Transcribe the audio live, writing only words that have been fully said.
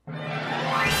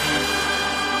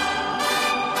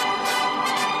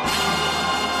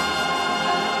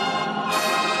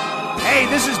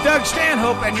This is Doug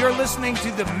Stanhope, and you're listening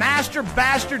to the Master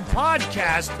Bastard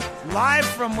Podcast, live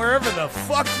from wherever the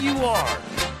fuck you are.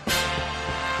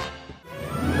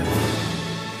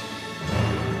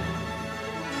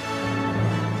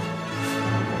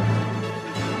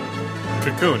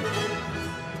 Cocoon.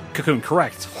 Cocoon,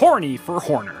 correct. Horny for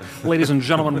Horner. Ladies and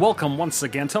gentlemen, welcome once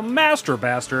again to Master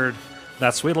Bastard,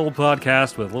 that sweet little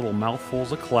podcast with little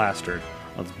mouthfuls of clastered.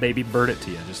 Let's baby bird it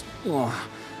to you. Just,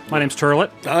 my name's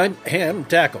Turlet. I'm Ham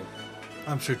Tackle.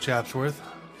 I'm Sir Chapsworth.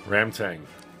 Ramtang.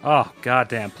 Oh,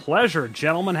 goddamn pleasure,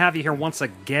 gentlemen, have you here once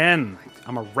again.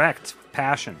 I'm erect,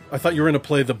 passion. I thought you were going to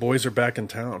play The Boys Are Back in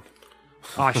Town.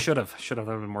 Oh, I should have. That would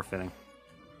have been more fitting.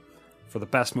 For the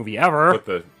best movie ever. But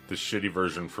the shitty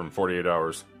version from 48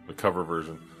 Hours. The cover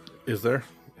version. Is there?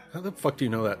 How the fuck do you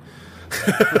know that?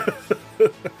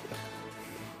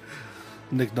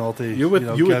 Nick Nolte. You with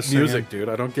guest music, singing. dude.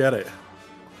 I don't get it.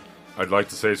 I'd like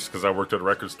to say it's just because I worked at a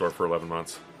record store for 11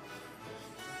 months.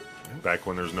 Back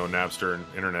when there's no Napster and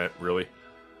internet, really.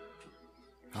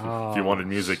 If you wanted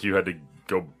music, you had to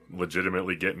go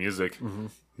legitimately get music. Mm-hmm.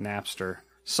 Napster.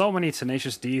 So many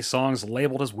Tenacious D songs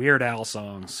labeled as Weird Al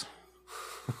songs.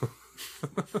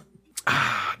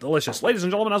 Delicious. Ladies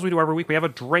and gentlemen, as we do every week, we have a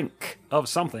drink of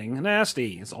something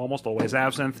nasty. It's almost always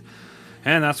absinthe.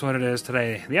 And that's what it is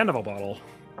today. The end of a bottle.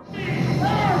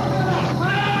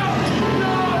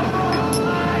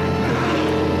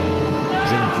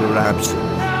 Drink your absinthe.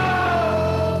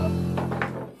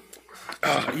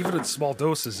 Even in small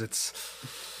doses, it's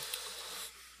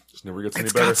Just never gets any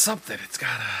better. got something. It's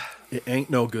got It ain't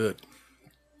no good.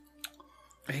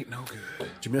 ain't no good.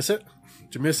 Did you miss it?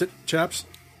 Did you miss it, chaps?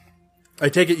 I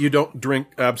take it you don't drink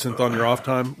absinthe on your off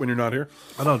time when you're not here?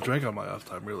 I don't drink on my off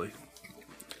time, really.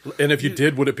 And if you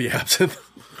did, would it be absinthe?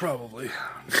 Probably.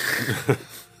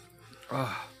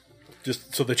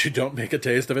 Just so that you don't make a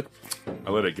taste of it?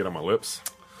 I let it get on my lips.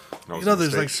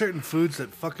 There's like certain foods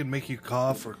that fucking make you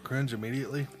cough or cringe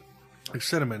immediately. Like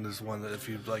cinnamon is one that if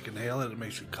you like inhale it, it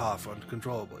makes you cough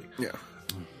uncontrollably. Yeah.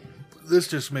 This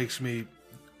just makes me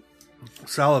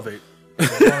salivate. I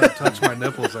want to touch my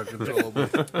nipples uncontrollably.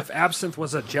 If absinthe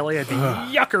was a jelly, I'd be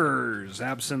yuckers.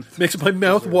 Absinthe. Makes my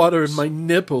mouth water and my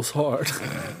nipples hard.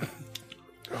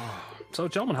 So,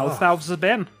 gentlemen, how has it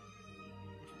been?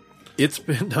 It's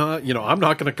been, I'm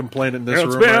not going to complain in this Yeah,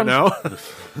 it's room right been. now.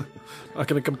 Not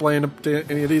going to complain to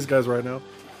any of these guys right now.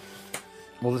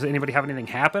 Well, does anybody have anything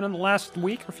happen in the last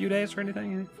week or few days or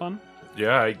anything? Anything fun?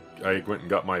 Yeah, I went and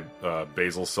got my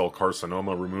basal cell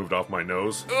carcinoma removed off my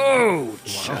nose. Oh,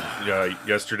 Yeah,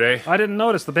 yesterday. I didn't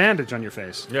notice the bandage on your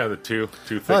face. Yeah, the two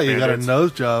thick Oh, you got a Band-Aids.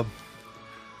 nose job.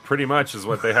 Pretty much is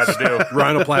what they had to do.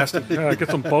 Rhinoplasty. Get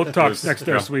some Botox next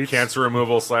there, sweet. Cancer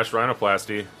removal /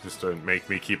 rhinoplasty, just to make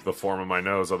me keep the form of my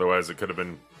nose. Otherwise, it could have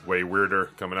been way weirder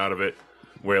coming out of it.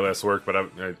 Way less work, but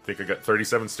I think I got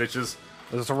 37 stitches.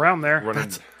 It's around there.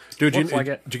 Running. Dude, Looks like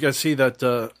it. did you guys see that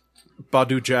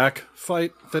Badu Jack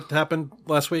fight that happened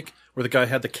last week, where the guy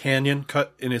had the canyon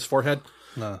cut in his forehead?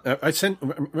 No.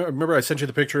 Remember I sent you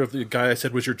the picture of the guy I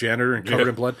said was your janitor and covered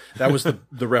in blood? That was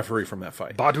the referee from that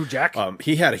fight. Badu Jack.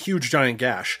 He had a huge giant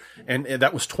gash, and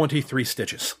that was 23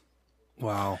 stitches.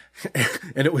 Wow.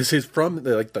 And it was from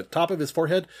the top of his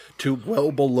forehead to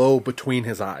well below between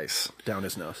his eyes, down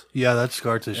his nose. Yeah, that's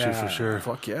scar tissue Yeah. for sure.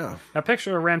 Fuck yeah. That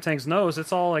picture of Ramtang's nose,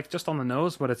 it's all like just on the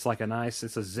nose, but it's like it's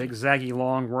a zigzaggy,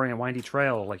 long, windy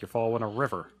trail, like you're following a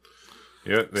river.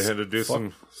 Yeah, they had to do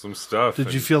some stuff.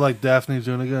 Did you feel like Daphne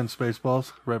Zuniga in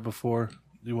Spaceballs right before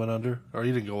you went under? Or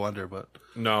you didn't go under, but...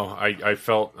 No, I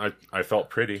felt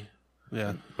pretty,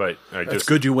 Yeah. but It's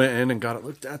good you went in and got it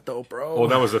looked at, though, bro. Well,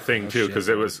 that was the thing too, because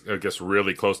it was, I guess,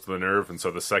 really close to the nerve, and so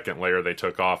the second layer they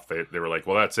took off, they were like,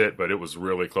 "Well, that's it," but it was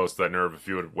really close to that nerve. If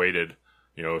you would have waited,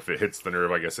 if it hits the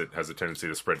nerve, I guess it has a tendency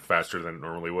to spread faster than it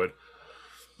normally would.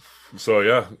 So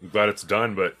yeah, I'm glad it's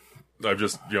done, but I've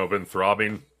just been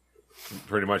throbbing.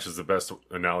 Pretty much is the best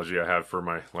analogy I have for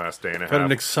my last day and a half. Had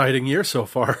an exciting year so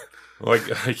far.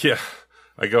 Yeah,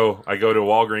 I go to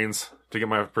Walgreens to get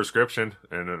my prescription,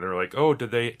 and they're like, "Oh,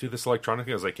 did they do this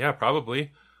electronically?" I was like, "Yeah,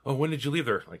 probably." "Oh, when did you leave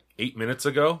there?" Like 8 minutes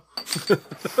ago.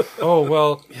 "Oh,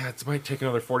 well, yeah, it might take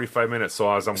another 45 minutes."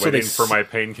 So as I'm waiting for my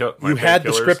painkiller, You had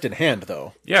the script in hand,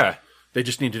 though. Yeah, They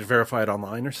just needed to verify it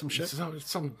online or some shit.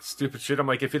 some stupid shit. I'm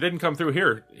like, if it didn't come through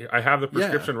here, I have the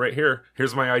prescription right here.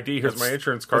 Here's my ID. Here's my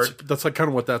insurance card. That's like kind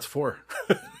of what that's for.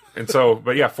 And so,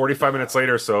 but yeah, 45 minutes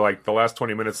later, so like the last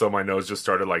 20 minutes, though, my nose just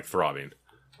started like throbbing.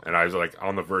 And I was like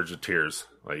on the verge of tears.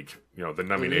 Like, the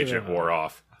numbing agent wore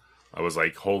off. I was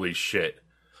like, holy shit.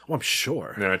 Well, I'm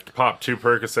sure. And then I popped 2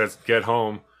 Percocets, get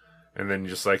home. And then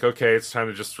just like, okay, it's time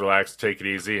to just relax, take it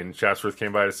easy. And Chatsworth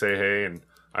came by to say hey. And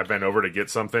I bent over to get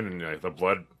something, and the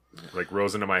blood like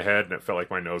rose into my head, and it felt like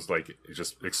my nose like it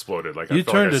just exploded. Like I You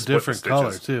felt like turned I a split the different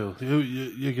color stitches. too.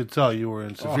 You could tell you were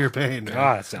in severe pain. man.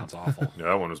 God, that sounds awful. Yeah,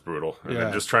 that one was brutal. And Yeah.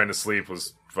 then just trying to sleep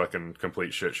was fucking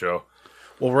complete shit show.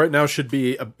 Well, right now should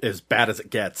be as bad as it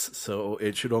gets, so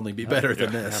it should only be better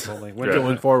than this. Absolutely. Yeah.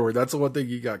 Going forward, that's the one thing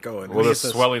you got going. Well, the It's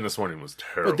this- swelling this morning was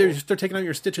terrible. But they're taking out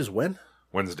your stitches when?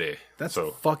 Wednesday. That's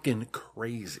so fucking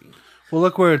crazy. Well,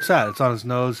 look where it's at. It's on his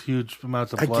nose. Huge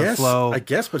amounts of blood flow. I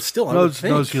guess, but still, I would Nose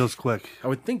think, heals quick. I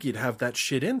would think you'd have that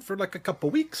shit in for like a couple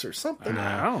weeks or something.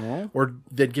 I don't know. Or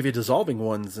they'd give you dissolving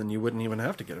ones, and you wouldn't even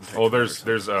have to get them. Oh, there's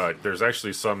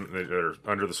actually some that are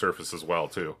under the surface as well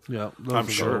too. Yeah, those I'm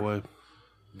will sure. go away.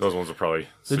 Those ones will probably.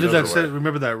 They did that.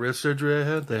 Remember that wrist surgery I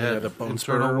had? They had the bone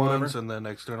spur internal or whatever? ones and then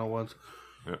external ones.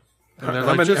 Yeah. And they're How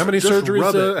like, many, just- how many just surgeries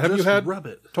rub it. have you Just had Rub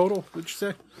it. total? Would you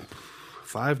say?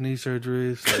 5 knee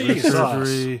surgeries, a Jesus. wrist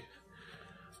surgery,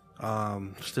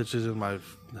 stitches in my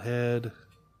head,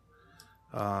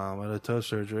 and a toe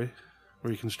surgery,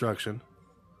 reconstruction,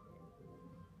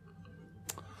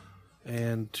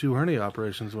 and 2 hernia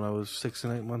operations when I was 6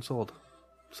 and 8 months old.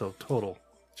 So total.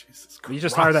 Jesus You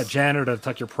just hired that janitor to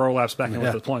tuck your prolapse back in with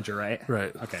Yeah. the plunger, right?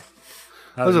 Right. Okay.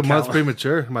 I was a month count.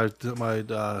 premature. My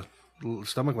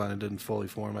stomach lining didn't fully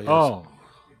form, I guess. Oh,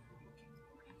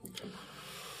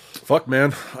 Fuck,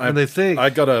 man. And they think I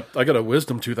got a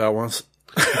wisdom tooth out once.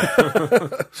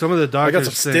 some of the doctors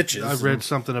some think stitches I and- read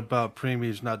something about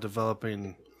preemies not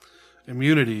developing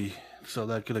immunity, so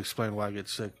that could explain why I get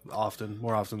sick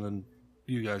more often than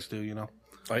you guys do. You know,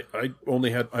 I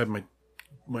have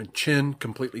my chin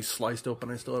completely sliced open.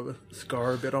 I still have a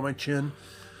scar a bit on my chin.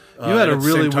 you had a at the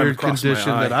same really time weird across my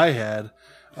condition eye. that I had,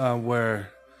 where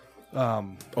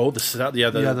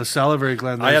the salivary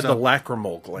gland. I had there's the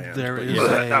lacrimal gland. there but is yeah.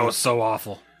 a- that was so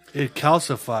awful. it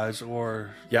calcifies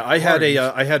or Yeah, I had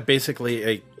I had basically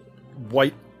a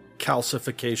white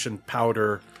calcification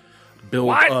powder build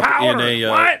White up powder! in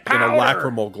White in a powder!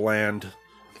 lacrimal gland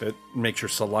that makes your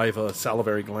saliva a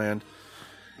salivary gland,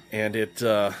 and it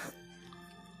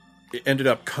ended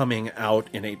up coming out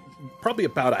in probably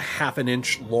about a half an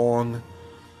inch long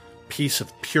piece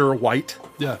of pure white.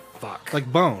 yeah,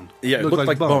 like bone. Yeah, it Looked looked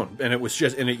like bone, and it was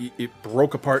just it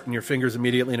broke apart in your fingers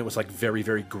immediately, and it was like very,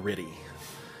 very gritty.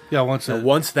 Yeah, once And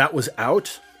once that was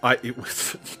out, it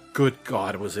was good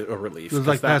God, was it a relief? it was 'Cause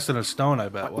like that, passing a stone. I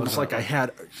bet It was wasn't like it? I had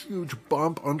a huge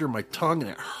bump under my tongue,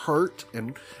 and it hurt.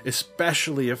 And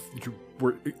especially if you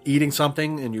were eating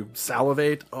something and you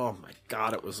salivate, oh my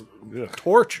God, it was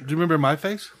torture. Do you remember my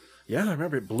face? Yeah, I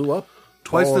remember it blew up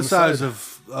Twice all the on size side.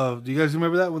 of. Do you guys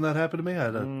remember that when that happened to me? I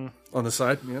had a, on the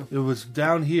side. Yeah, It was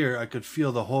down here. I could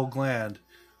feel the whole gland,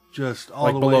 just all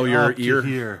like the below way your up ear, to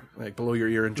here. like below your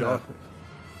ear and jaw.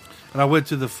 And I went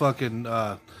to the fucking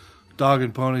Dog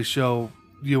and Pony Show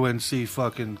UNC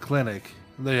fucking clinic.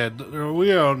 They had, we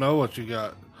don't know what you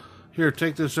got. Here,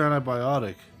 take this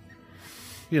antibiotic.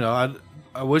 You know,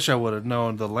 I wish I would have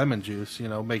known the lemon juice. You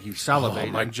know, make you salivate.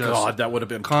 Oh my and just God, that would have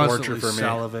been constantly torture for me.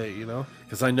 salivate. You know,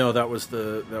 Because I know that was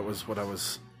what I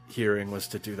was hearing was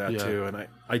to do that Yeah. too, and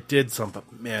I did some,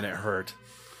 but man, it hurt.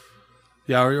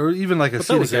 yeah, or even like that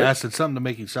acetic was it. acid, something to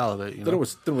make you salivate. You Then know,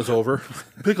 it was over.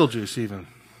 pickle juice even.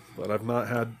 But I've not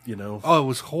had, Oh, it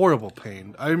was horrible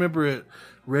pain. I remember it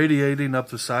radiating up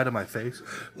the side of my face,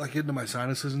 like into my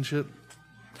sinuses and shit.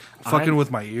 Fucking with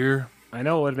my ear. I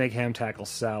know what would make ham tackle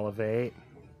salivate.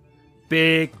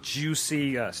 Big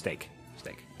juicy steak.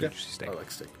 Big juicy steak. I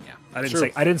like steak. Yeah, Sure.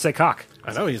 I didn't say cock.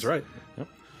 I know he's right. Yep.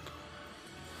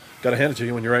 Got to hand it to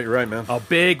you when you're right. You're right, man. A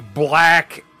big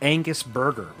black Angus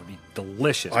burger would be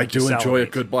delicious. I Make you do enjoy a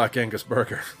salivate. good Black Angus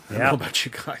burger. I don't Yeah. know about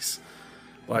you guys.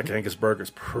 Black Angus burger's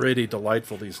pretty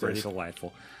delightful these Pretty days.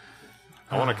 delightful.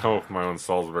 I want to come up with my own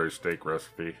Salisbury steak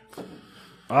recipe.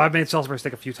 I've made Salisbury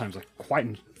steak a few times. I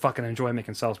quite fucking enjoy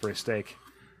making Salisbury steak.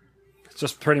 It's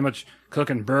just pretty much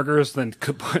cooking burgers, then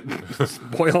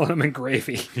boiling them in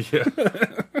gravy.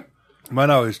 Mine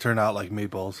always turn out like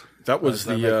meatballs. That was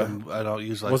I make the 'em- I don't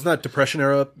use like. wasn't that Depression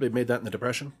era? They made that in the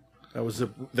Depression. That was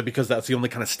because that's the only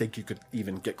kind of steak you could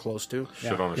even get close to.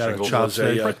 Shit on a Got a shingle. chop Was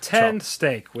a, steak. Pretend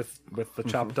steak with the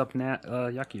chopped up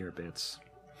yuckier bits.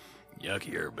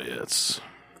 Yuckier bits.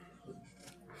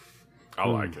 I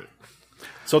like it.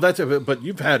 So that's it. But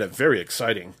you've had a very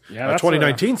exciting Yeah, that's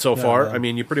 2019 so far. yeah. I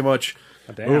mean, you pretty much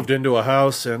Damn. moved into a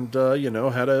house and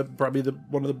had probably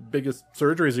one of the biggest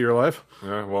surgeries of your life.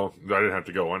 Yeah, well, I didn't have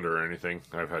to go under or anything.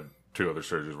 I've had 2 other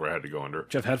surgeries where I had to go under. Do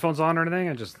you have headphones on or anything?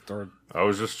 I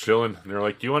was just chilling. And they're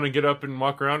like, "Do you want to get up and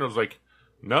walk around?" I was like,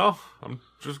 "No, I'm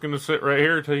just gonna sit right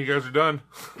here until you guys are done."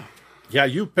 Yeah,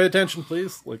 you pay attention,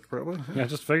 please. Like probably yeah,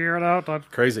 just figure it out.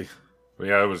 crazy. But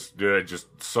yeah, it was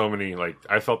just so many. Like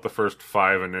I felt the first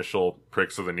 5 initial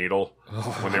pricks of the needle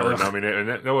when they were numbing it, and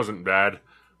that wasn't bad.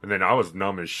 And then I was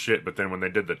numb as shit. But then when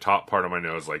they did the top part of my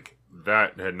nose, like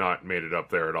that had not made it up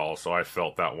there at all. So I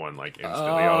felt that one like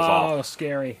instantly. I was all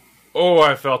scary. Oh,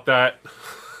 I felt that.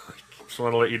 Just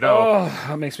want to let you know. Oh,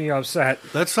 that makes me upset.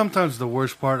 That's sometimes the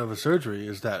worst part of a surgery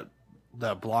is that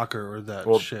blocker or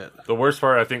that shit. The worst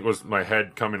part, I think, was my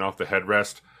head coming off the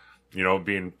headrest, you know,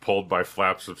 being pulled by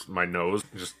flaps of my nose,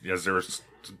 just as they were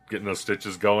getting those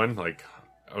stitches going. Like,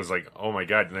 I was like, oh my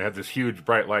God. And they had this huge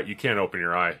bright light. You can't open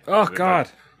your eye. Oh, God.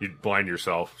 You'd blind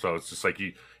yourself. So it's just like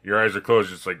your eyes are closed,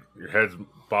 just like your head's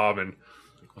bobbing.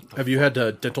 Have you had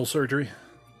dental surgery?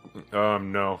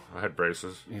 No, I had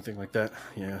braces. Anything like that?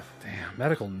 Yeah. Damn,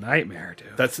 medical nightmare,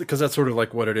 dude. That's because that's sort of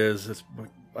like what it is.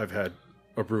 I've had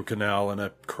a root canal and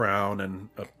a crown, and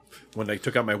when they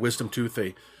took out my wisdom tooth,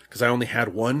 because I only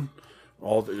had one.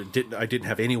 I didn't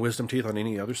have any wisdom teeth on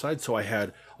any other side, so I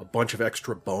had a bunch of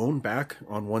extra bone back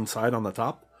on one side on the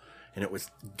top, and it would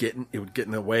get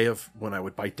in the way of when I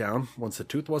would bite down. Once the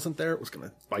tooth wasn't there, it was going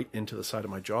to bite into the side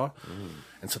of my jaw,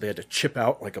 and so they had to chip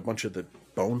out like a bunch of the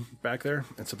bone back there,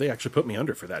 and so they actually put me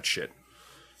under for that shit.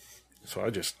 So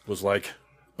I just was like,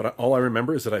 but all I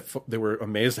remember is that they were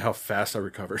amazed at how fast I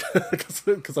recovered,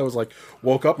 because I was like,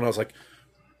 woke up and I was like,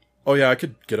 oh yeah, I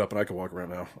could get up and I could walk around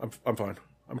now. I'm fine.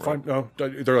 I'm fine. No,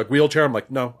 they're like wheelchair. I'm like,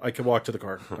 no, I can walk to the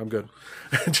car. I'm good.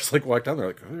 And just like walk down there,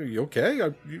 like, are you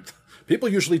okay? People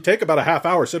usually take about a half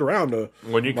hour, sit around.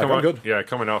 When you come out, good. Yeah,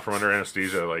 coming out from under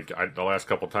anesthesia, like the last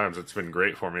couple times, it's been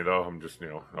great for me though. I'm just,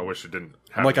 I wish it didn't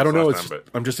happen. I'm like, I don't know. Time,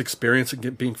 I'm just experiencing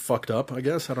being fucked up, I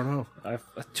guess. I don't know. I have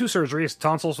 2 surgeries,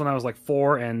 tonsils when I was like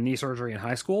 4 and knee surgery in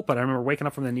high school. But I remember waking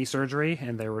up from the knee surgery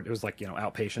and it was like,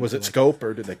 outpatient. Was it like, scope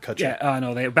or did they cut you? Yeah,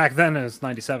 no, back then it was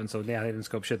 97. So yeah, they didn't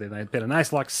scope shit. They did a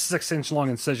nice like 6-inch long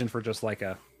incision for just like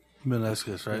a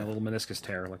meniscus, right? A little meniscus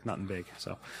tear, like nothing big.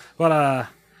 So, but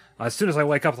as soon as I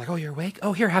wake up, like, oh, you're awake?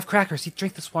 Oh, here, have crackers.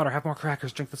 Drink this water. Have more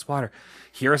crackers. Drink this water.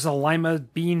 Here's a lima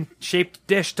bean-shaped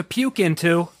dish to puke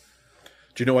into.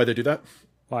 Do you know why they do that?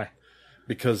 Why?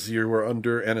 Because you were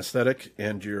under anesthetic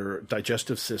and your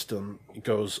digestive system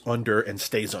goes under and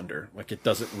stays under. Like it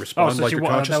doesn't respond like your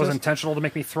consciousness. That was intentional to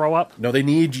make me throw up? No, they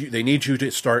need you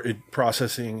to start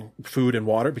processing food and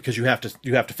water because you have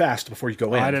to fast before you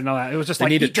go in. I didn't know that. It was just they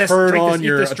like, need eat to this, turn drink on this,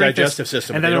 your drink digestive this.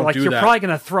 system. And then they're like, you're probably going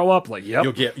to throw up. Like, yep.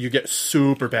 You get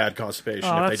super bad constipation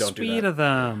if they don't do that. Sweet of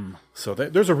them. So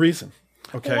there's a reason.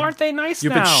 Okay. Well, aren't they nice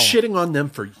You've now? been shitting on them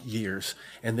for years,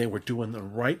 and they were doing the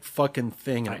right fucking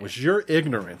thing, and it was your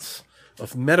ignorance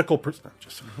of medical.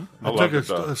 I took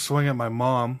a swing at my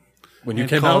mom when you and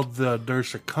came called out. the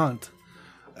nurse a cunt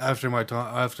after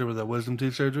after the wisdom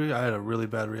teeth surgery. I had a really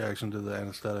bad reaction to the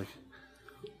anesthetic.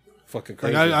 Fucking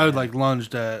crazy. Like I would like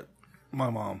lunged at my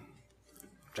mom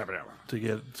Jump it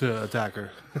over. to attack her.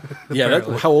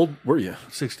 Yeah. How old were you?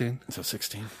 16. So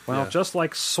 16. Well, just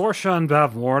like Saoirse and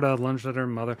Bavmorda lunged at her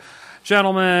mother.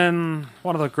 Gentlemen,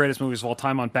 one of the greatest movies of all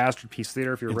time on Bastard Piece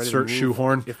Theater. If you're ready to Insert move,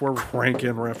 shoehorn. if we're crank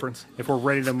in reference. If we're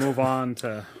ready to move on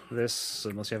to this,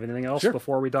 unless you have anything else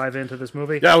before we dive into this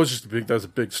movie. Yeah, that was a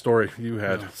big story you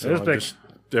had. So it was big.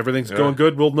 Everything's going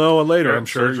good. We'll know later. I'm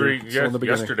sure. Surgery in the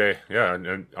beginning. yesterday. Yeah,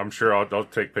 and I'm sure I'll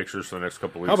take pictures for the next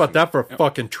couple of weeks. How about that for a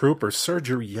fucking trooper?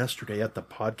 Surgery yesterday at the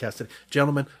podcast.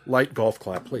 Gentlemen, light golf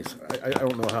clap, please. I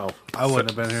don't know how. I wouldn't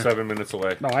have been here. 7 minutes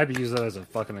away. No, I'd use that as a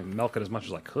fucking milk it as much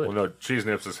as I could. Well, no, Cheese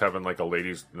Nips is having like a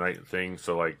ladies' night thing,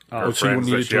 so like her so you friends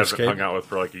that needed she to hasn't escape? hung out with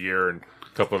for like a year, and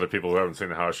a couple other people who haven't seen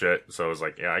the house yet. So I was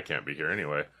like, yeah, I can't be here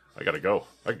anyway. I gotta go.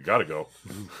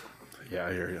 Yeah,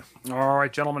 I hear you. All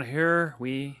right, gentlemen, here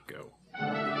we go.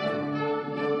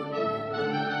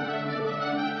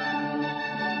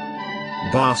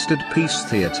 Bastard Piece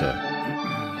Theater.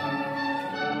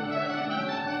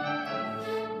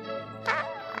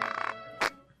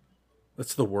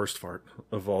 That's the worst fart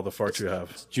of all the farts you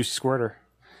have. Juicy Squirter.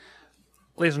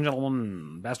 Ladies and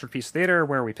gentlemen, Bastard Piece Theater,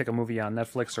 where we pick a movie on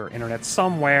Netflix or internet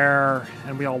somewhere,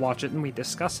 and we all watch it and we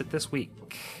discuss it this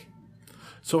week.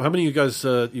 So, how many of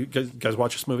you guys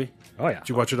watch this movie? Oh, yeah. Did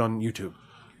you watch it on YouTube?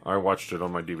 I watched it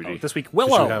on my DVD. This week, 'Cause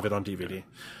Willow. you have it on DVD.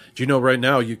 Do you know right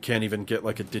now you can't even get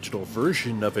like a digital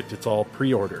version of it? It's all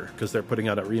pre-order because they're putting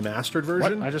out a remastered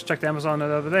version. What? I just checked Amazon the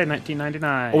other day,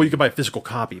 $19.99. Oh, you can buy a physical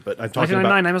copy, but I'm talking $19.99,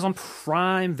 about Amazon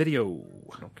Prime Video.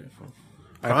 okay. Fine.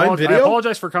 I Prime Video. I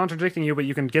apologize for contradicting you, but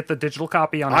you can get the digital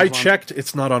copy on I Amazon. checked;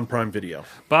 it's not on Prime Video.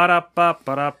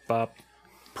 Ba-da-ba-ba-da-ba.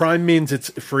 Prime means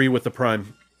it's free with the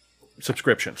Prime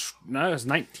subscription, No, it's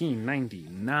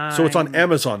 $19.99. so it's on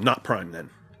Amazon, not Prime.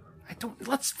 Then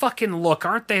Let's fucking look.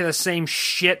 Aren't they the same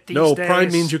shit these no, days?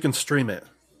 Prime means you can stream it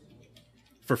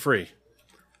for free.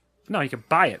 No, you could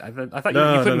buy it. I thought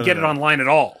No, you couldn't no, get no. it online at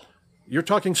all. You're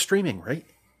talking streaming, right?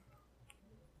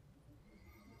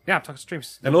 Yeah, I'm talking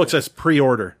streams. And look, it says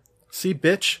pre-order. See,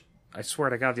 bitch. I swear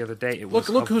to God, the other day it was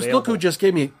Look who available. just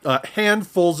gave me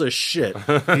handfuls of shit.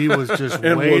 He was just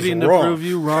And waiting was to wrong. prove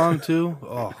you wrong too.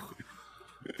 Oh,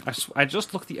 I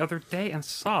just looked the other day and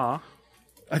saw.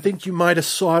 I think you might have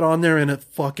saw it on there and it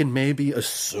fucking maybe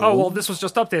assumed. Oh, well, this was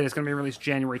just updated. It's going to be released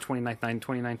January 29th,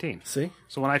 2019. See?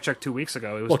 So when I checked 2 weeks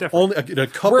ago, it was Look, different. only in a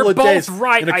couple We're of both days.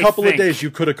 right, in a I couple of think. days,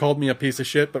 you could have called me a piece of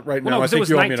shit, but right Well, now, no, I because it think was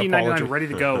you owe me an $19.99 apology. ready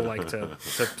to go, like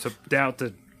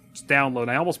to download.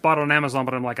 I almost bought it on Amazon,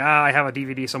 but I'm like, I have a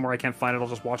DVD somewhere I can't find it. I'll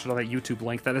just watch it on that YouTube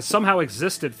link that has somehow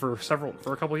existed for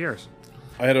a couple of years.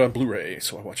 I had it on Blu-ray,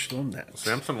 so I watched it on that.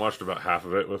 Samson watched about half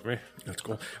of it with me. That's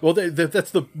cool. Well, that's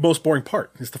the most boring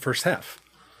part. Is the first half.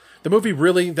 That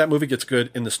movie gets good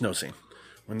in the snow scene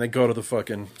when they go to the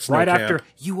fucking snow Right camp. after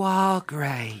you are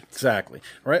great. Exactly.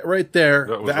 Right there.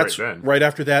 That was That's right then. right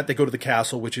after that. They go to the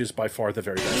castle, which is by far the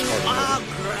very best part of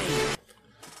the movie.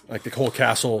 Like the whole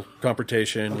castle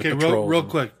confrontation okay. with the trolls. Real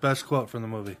quick, best quote from the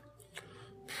movie.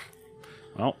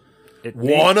 Well, it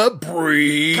Wanna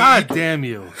breathe? God damn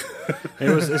you!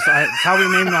 it's how we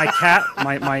named my cat,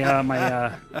 my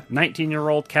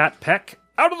 19-year-old cat Peck.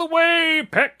 Out of the way,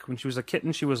 Peck. When she was a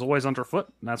kitten, she was always underfoot,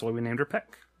 and that's why we named her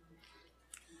Peck.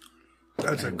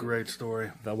 That's a great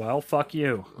story. Well, fuck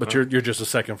you. But you're just a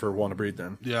second for Wanna Breathe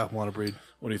then. Yeah, want to breed.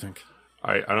 What do you think?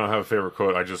 I don't have a favorite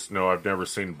quote. I just know I've never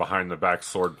seen behind the back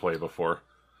sword play before.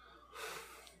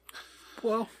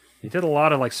 Well, He did a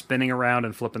lot of like spinning around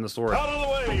and flipping the sword. Out of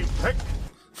the way, Peck.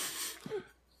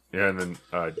 Yeah, and then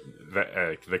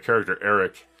the character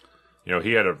Eric,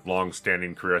 he had a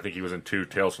long-standing career. I think he was in 2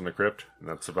 Tales from the Crypt, and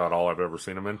that's about all I've ever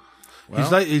seen him in.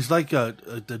 He's like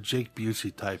the Jake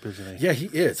Busey type, isn't he? yeah, he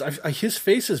is. His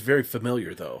face is very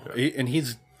familiar though, and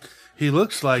He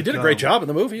looks like he did a great job in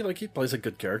the movie. Like he plays a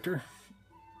good character.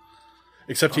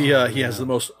 Except he has the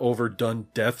most overdone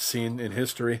death scene in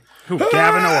history.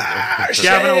 Gavin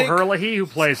O'Herlihy, who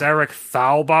plays Eric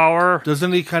Thalbauer.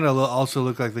 Doesn't he kind of also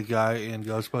look like the guy in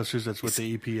Ghostbusters that's with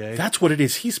the EPA? That's what it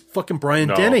is. He's fucking Brian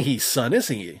No. Dennehy's son,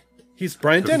 isn't he? He's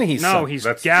Brian Dennehy's son. No, he's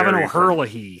That's Gavin Jerry from-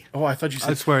 O'Herlihy. Oh, I thought you said.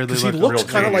 I swear they because he look looks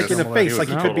real kind of like in genius. the face, He like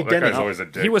was- he could be That guy's Denny. always a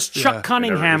dick. He was Chuck Yeah.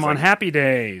 Cunningham Never on was like- Happy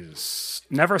Days.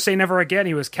 Never Say Never Again,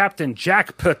 he was Captain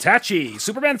Jack Patachi.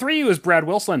 Superman 3, he was Brad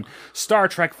Wilson. Star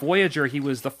Trek Voyager, he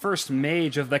was the first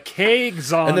mage of the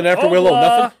Kegs on And then after Ola. Willow,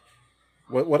 nothing.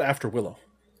 What after Willow?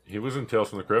 He was in Tales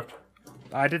from the Crypt.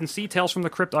 I didn't see Tales from the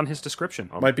Crypt on his description.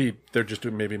 Might be they're just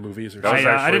doing maybe movies or That was something.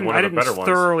 I actually didn't, one I of the didn't better ones.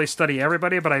 thoroughly study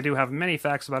everybody, but I do have many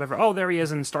facts about every. Oh, there he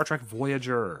is in Star Trek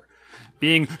Voyager.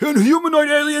 Being a humanoid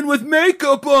alien with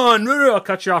makeup on. I'll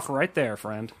cut you off right there,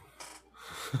 friend.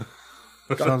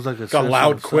 Sounds like a Got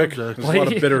loud sensitive quick. subject. There's a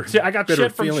lot of bitter. See, I got bitter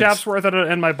shit from feelings. Chatsworth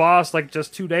and my boss like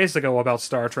just 2 days ago about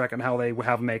Star Trek and how they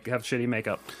have shitty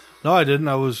makeup. No, I didn't.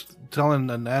 I was telling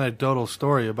an anecdotal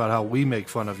story about how we make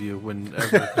fun of you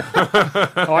whenever.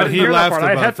 Oh, I didn't He hear that laughed part. I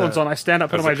had about headphones that. on. I stand up,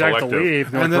 put As my a jacket to collective.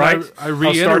 leave. And Like, then right? I How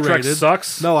reiterated. Star Trek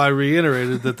sucks. No, I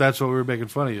reiterated that's what we were making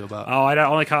fun of you about. Oh, I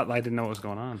only caught. I didn't know what was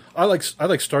going on. I like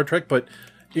Star Trek, but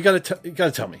you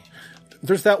gotta tell me.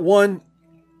 There's that one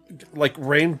like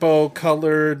rainbow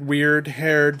colored, weird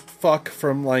haired fuck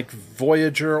from like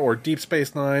Voyager or Deep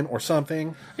Space Nine or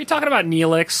something. Are you talking about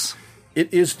Neelix?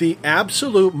 It is the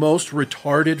absolute most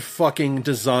retarded fucking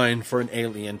design for an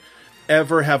alien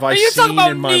ever have I Are you seen talking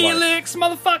about in my life. Neelix,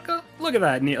 motherfucker? Look at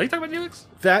that. Are you talking about Neelix?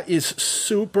 That is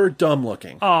super dumb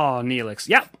looking. Oh, Neelix.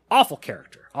 Yep. Awful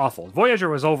character. Awful. Voyager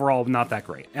was overall not that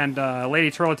great. And Lady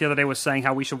Turlet the other day was saying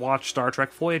how we should watch Star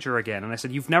Trek Voyager again. And I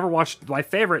said, you've never watched my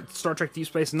favorite, Star Trek Deep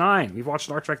Space Nine. We've watched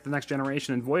Star Trek The Next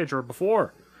Generation and Voyager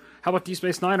before. How about Deep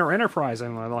Space Nine or Enterprise? I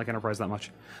don't like Enterprise that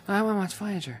much. I want to watch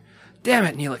Voyager. Damn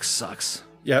it, Neelix sucks.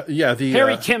 Yeah. The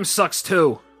Harry Kim sucks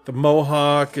too. the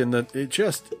mohawk and it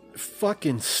just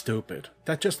fucking stupid.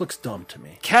 That just looks dumb to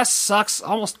me. Kes sucks.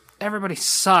 Almost everybody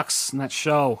sucks in that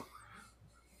show.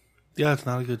 Yeah, it's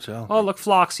not a good show. Oh, look,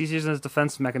 Phlox. He's using his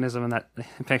defense mechanism in that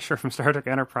picture from Star Trek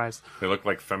Enterprise. They look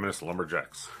like feminist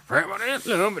lumberjacks.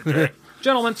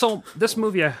 Gentlemen, so this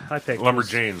movie I picked was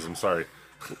Lumberjanes, I'm sorry.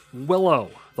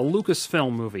 Willow, the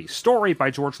Lucasfilm movie. Story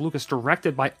by George Lucas,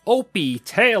 directed by Opie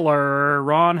Taylor,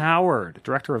 Ron Howard,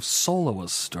 director of Solo, a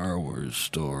Star Wars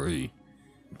story.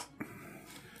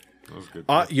 That was good.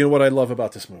 You know what I love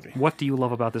about this movie? What do you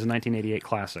love about this 1988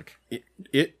 classic?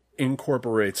 It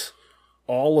incorporates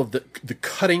all of the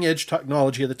cutting edge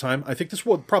technology of the time. I think this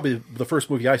was probably the first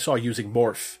movie I saw using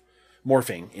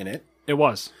morphing in it. It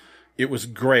was. It was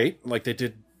great. Like they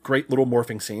did great little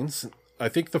morphing scenes. I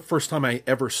think the first time I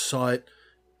ever saw it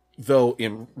though,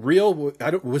 in real,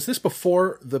 was this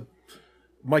before the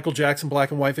Michael Jackson black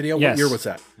and white video? Yes. What year was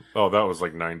that? Oh, that was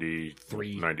like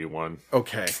 93, 91.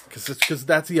 Okay, because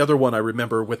that's the other one I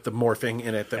remember with the morphing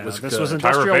in it. That was this good. was Tyra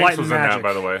Industrial Banks Light was and in that, Magic.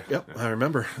 by the way. Yep, I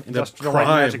remember. Industrial the Light and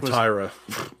prime Magic was-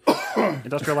 Tyra.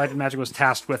 Industrial Light and Magic was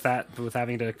tasked with that, with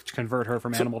having to convert her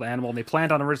from animal to animal. And they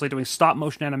planned on originally doing stop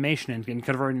motion animation and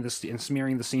converting this and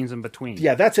smearing the scenes in between.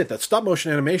 Yeah, that's it. That stop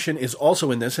motion animation is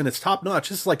also in this, and it's top notch.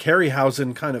 This is like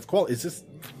Harryhausen kind of quality. Is this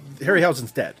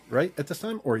Harryhausen's dead, right, at this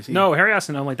time, or is he? No,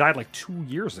 Harryhausen only died like 2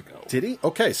 years ago. Did he?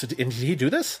 Okay, so and did he do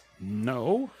this?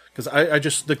 No. Because I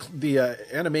just the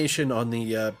animation on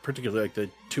the particularly like the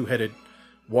two-headed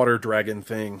water dragon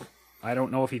thing. I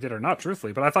don't know if he did or not,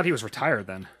 truthfully, but I thought he was retired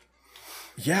then.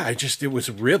 Yeah, it was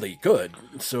really good.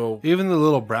 So Even the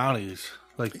little brownies,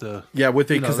 like the yeah,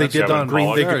 because they that's did done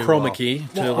green, they very could chroma well. key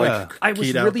to Well, like. I was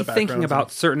keyed out really the thinking backgrounds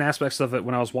about certain aspects of it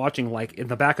when I was watching, like in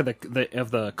the back of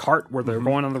the cart where they're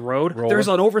going on the road. Rolling. There's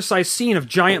an oversized scene of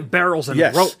giant barrels and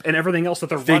Yes. rope and everything else that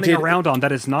they're running did- around on.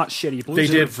 That is not shitty. Blues They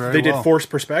did. very They did well. forced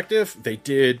perspective. They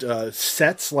did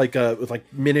sets like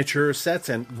miniature sets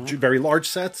and very large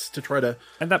sets to try to.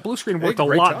 And that blue screen worked a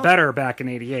great lot job. better back in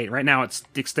 '88. Right now, it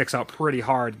sticks out pretty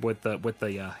hard with the when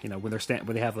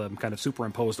they have them kind of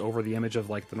superimposed over the image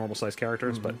of like the normal sized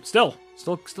characters, but still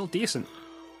decent.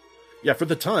 Yeah, for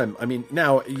the time. I mean,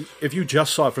 now if you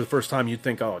just saw it for the first time, you'd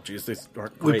think, "Oh, geez, these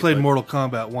aren't great." we played but- Mortal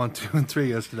Kombat 1, 2, and 3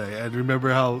 yesterday, and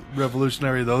remember how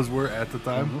revolutionary those were at the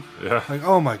time? Yeah. Like,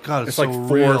 oh my god, It's it's, like so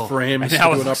four real. frames And to that do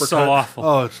was an uppercut. so awful.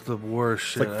 Oh, it's the worst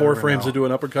shit. Like 4 ever frames now. to do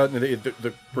an uppercut, and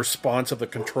the response of the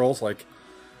controls, like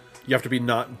you have to be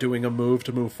not doing a move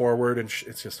to move forward, and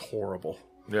it's just horrible.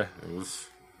 Yeah, it was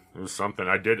something.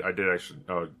 I did actually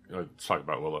let's talk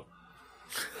about Willow.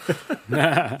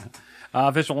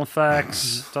 Visual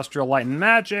effects, Industrial Light and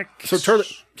Magic. So, Charlie,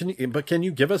 can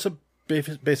you give us a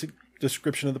basic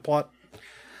description of the plot?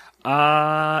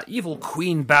 Evil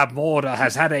Queen Babmorda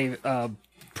has had a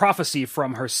prophecy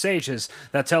from her sages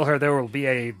that tell her there will be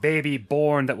a baby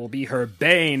born that will be her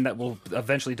bane, that will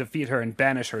eventually defeat her and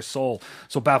banish her soul.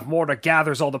 So Babmorda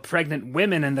gathers all the pregnant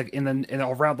women in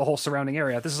around the whole surrounding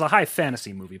area. This is a high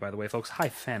fantasy movie, by the way, folks, high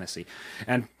fantasy,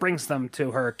 and brings them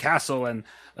to her castle and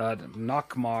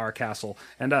Nockmar Castle,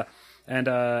 and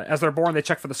as they're born, they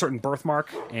check for the certain birthmark,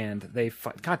 and they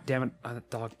find. God damn it,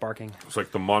 dog barking. It's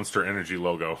like the Monster Energy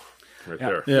logo right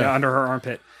there. Yeah, under her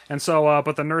armpit. And so,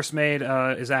 but the nursemaid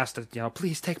is asked to,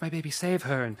 please take my baby, save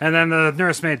her. And then the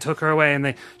nursemaid took her away,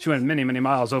 and she went many, many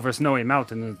miles over a snowy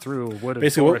mountain and through wooded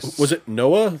Basically, forests. was it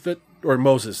Noah or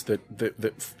Moses that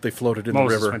they floated in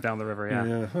Moses the river? went down the river, yeah.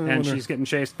 Yeah, I And wonder- she's getting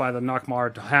chased by the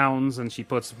Nockmar hounds, and she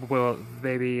puts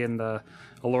baby in the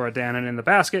Allura Dannon in the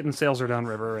basket and sails her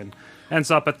downriver and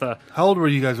ends up at the... How old were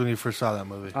you guys when you first saw that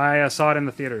movie? I saw it in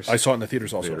the theaters. I saw it in the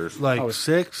theaters also. Like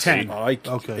 6? 10.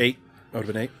 Okay. 8. I would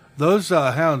have been 8. Those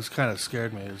hounds kind of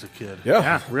scared me as a kid.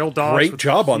 Yeah, real dogs. Great with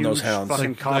job on huge those hounds.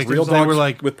 fucking Like costumes. Real they dogs were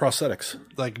like- with prosthetics.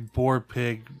 Like boar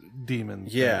pig demon.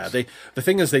 Yeah, things. the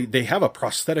thing is they have a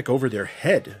prosthetic over their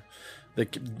head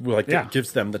that Yeah.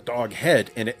 gives them the dog head,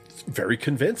 and it's very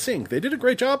convincing. They did a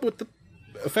great job with the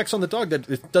effects on the dog. That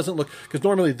it doesn't look, because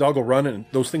normally the dog will run and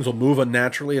those things will move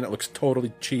unnaturally, and it looks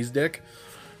totally cheese dick.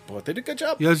 But they did a good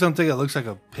job. You guys don't think it looks like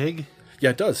a pig? Yeah,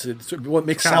 it does. It's what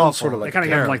makes Kinda sound awful. sort of like they kind of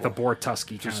give them like the terrible. boar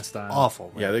tusky kind of style.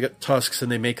 Awful. Man. Yeah, they got tusks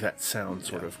and they make that sound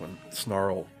sort of when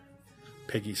snarl,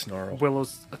 piggy snarl.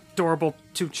 Willow's adorable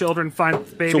 2 children find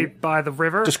the baby So- by the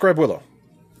river. Describe Willow,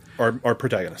 our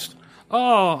protagonist.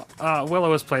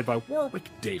 Willow is played by Warwick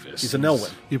Davis. He's a Nelwyn.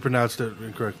 You pronounced it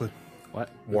incorrectly. What?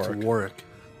 Warwick. It's Warwick.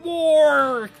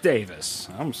 Warwick Davis.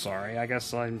 I'm sorry. I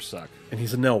guess I suck. And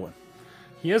he's a Nelwyn.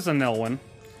 He is a Nelwyn.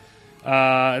 They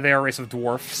are a race of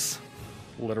dwarfs,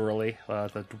 literally,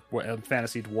 the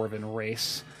fantasy dwarven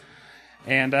race.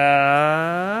 And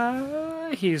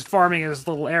he's farming his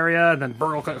little area, and then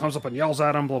Burl comes up and yells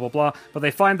at him, blah, blah, blah. But they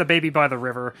find the baby by the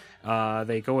river.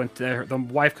 They go into... The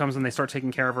wife comes and they start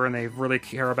taking care of her, and they really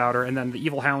care about her. And then the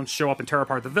evil hounds show up and tear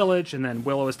apart the village, and then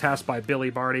Willow is tasked by Billy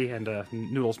Barty and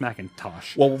Noodles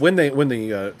McIntosh. Well, when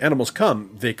the animals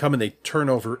come, they come and they turn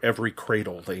over every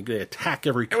cradle. They attack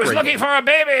every It was cradle. looking for a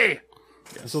baby!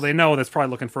 So they know that's probably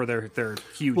looking for their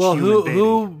huge Well, human baby.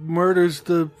 who murders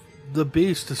the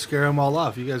beast to scare them all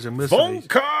off? You guys are missing it.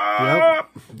 Vonkar! Yep.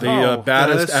 The baddest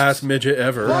baddest. ass midget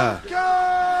ever.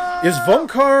 Yeah. Is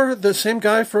Vonkar the same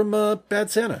guy from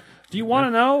Bad Santa? Do you want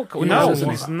to know? He No, is, isn't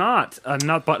he's he? not.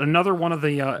 But another one of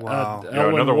the Wow.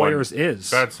 Elwyn another warriors one.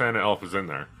 is. Bad Santa Elf is in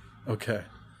there. Okay.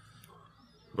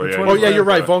 But Which yeah, one Oh, is yeah, that? you're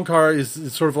right. Vonkar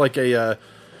is sort of like a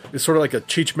He's sort of like a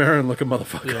Cheech Marin looking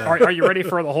motherfucker. Yeah. Are you ready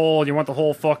for the whole? You want the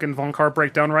whole fucking Von Carr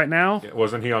breakdown right now?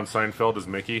 Wasn't he on Seinfeld as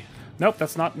Mickey? Nope,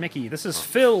 that's not Mickey. This is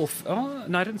Phil. Oh,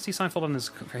 no, I didn't see Seinfeld on his.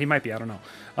 He might be. I don't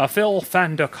know. Phil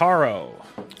Fandacaro.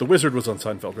 The Wizard was on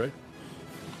Seinfeld, right?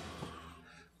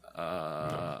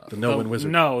 The Nelwyn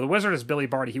Wizard. No, the Wizard is Billy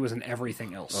Barty. He was in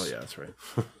everything else. Oh, yeah, that's right.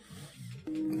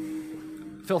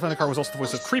 Phil Fandacaro was also the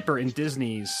voice of Creeper in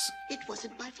Disney's It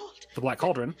wasn't my fault. The Black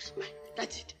Cauldron.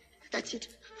 That's it. That's it.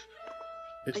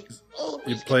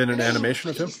 You playing an animation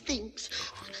of him? Things.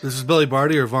 This is Billy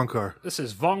Barty or Von Carr? This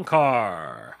is Von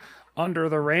Carr. Under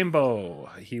the Rainbow.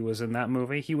 He was in that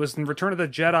movie. He was in Return of the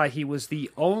Jedi. He was the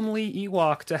only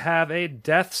Ewok to have a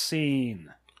death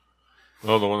scene.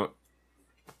 Oh, the one that...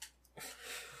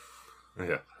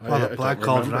 Yeah. Oh, the I Black don't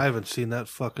Cauldron. remember. I haven't seen that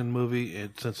fucking movie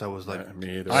since I was like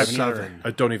Me either. I haven't either. 7.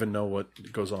 I don't even know what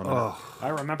goes on. in it. I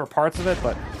remember parts of it,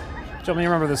 but tell me you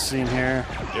remember this scene here.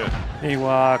 Yeah.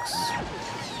 Ewoks.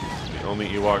 The only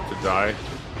Ewok to die.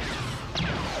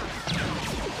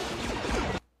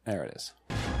 There it is.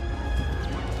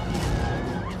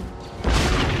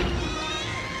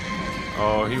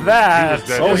 Oh, he was That's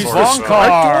dead. Oh, It's he's before the Von he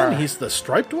Carr. striped one? He's the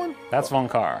striped one? That's Von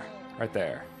Carr. Right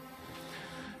there.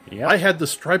 Yep. I had the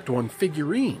striped one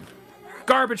figurine.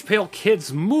 Garbage Pail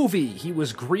Kids movie. He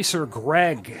was Greaser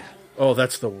Greg. Oh,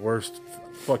 that's the worst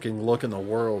fucking look in the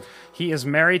world. He is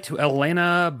married to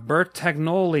Elena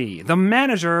Bertagnoli, the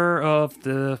manager of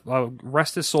the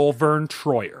rest his soul, Vern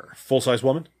Troyer. Full-size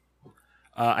woman?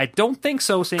 I don't think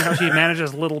so, seeing how she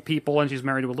manages little people and she's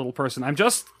married to a little person. I'm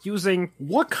just using...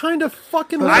 What kind of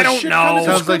fucking I don't shit know. kind of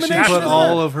Sounds like she discrimination put is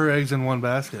all that? of her eggs in one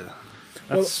basket.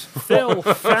 That's Phil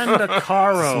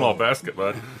Fandacaro. Small basket,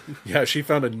 bud. Yeah, she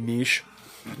found a niche.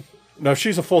 No, if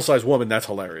she's a full-size woman, that's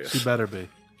hilarious. She better be.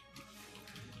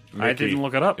 I Mickey. didn't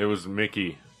look it up. It was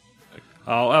Mickey.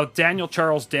 Oh, Daniel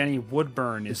Charles Danny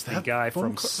Woodburn is the that guy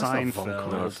Von from Carr? That's not Von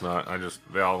Seinfeld. No, it's not.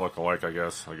 They all look alike, I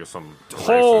guess. I guess I'm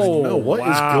Oh, No, what is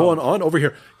wow. going on over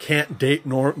here? Can't date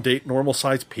normal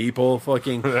sized people.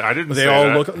 Fucking, I didn't They say all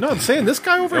that. look. No, I'm saying this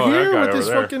guy over No, that here guy with over this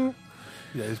there. fucking.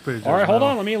 Yeah, he's pretty. All right, hold judgmental.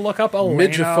 on. Let me look up Elena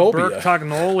Midgephobia.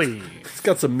 Bertagnoli, He's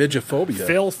got some midgephobia.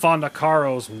 Phil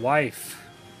Fondacaro's wife.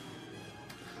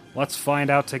 Let's find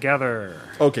out together.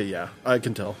 Okay, yeah, I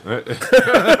can tell.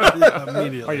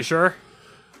 Immediately. Are you sure?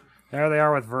 There they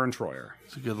are with Vern Troyer.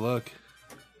 It's a good look.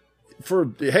 For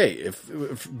hey, if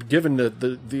given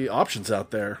the options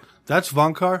out there, That's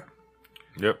Von Carr.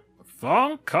 Yep.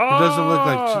 Von It Carr. doesn't look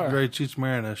like very Cheech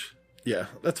Marinish. yeah,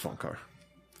 that's Von Carr.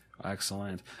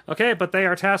 Excellent. Okay, but they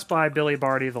are tasked by Billy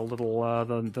Barty, the little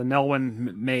the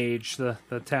Nelwyn mage, the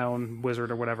town wizard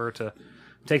or whatever, to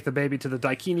take the baby to the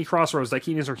Daikini crossroads.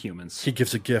 Daikinis are humans. He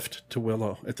gives a gift to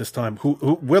Willow at this time. Who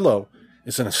Willow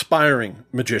is an aspiring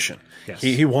magician. Yes.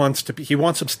 He wants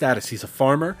some status. He's a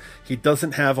farmer. He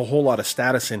doesn't have a whole lot of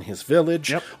status in his village.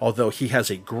 Yep. Although he has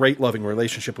a great loving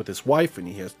relationship with his wife, and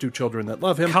he has 2 children that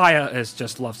love him. Kaya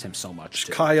just loves him so much.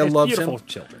 Too. Kaya It's loves beautiful him.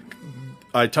 children.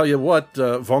 I tell you what,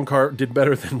 Von Carr did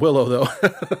better than Willow, though.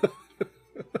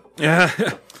 Yeah.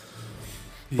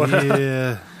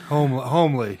 Yeah,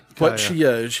 homely. But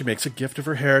Kaya. she makes a gift of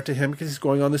her hair to him because he's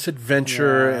going on this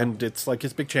adventure, Yeah. and it's like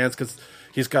his big chance because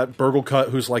he's got Burglecut,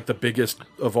 who's like the biggest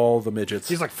of all the midgets.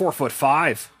 He's like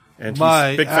 4'5". and he's My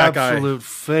a big fat guy. absolute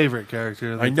favorite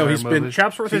character. In the I know, entire he's been- movie.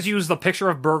 Chapsworth has used the picture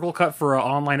of Burglecut for an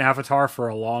online avatar for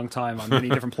a long time on many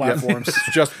different platforms.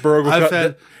 It's just Burglecut, I've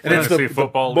had- and it's the Fantasy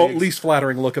football mo- leagues. least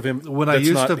flattering look of him. When I that's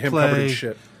used not to him covered in play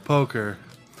shit. poker,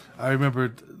 I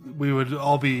remember we would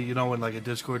all be, in like a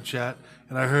Discord chat,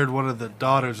 and I heard one of the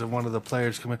daughters of one of the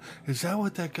players come in. Is that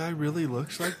what that guy really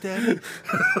looks like, Daddy?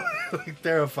 Like,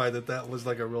 terrified that was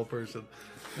like a real person.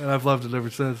 And I've loved it ever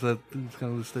since. That's kind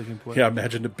of the sticking point. Yeah,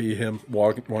 imagine to be him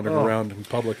wandering around in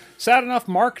public. Sad enough,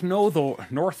 Mark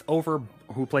Northover,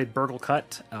 who played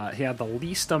Burglecut, he had the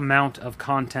least amount of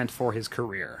content for his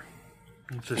career.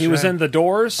 It's a He was shame. in The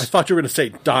Doors. I thought you were going to say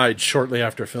died shortly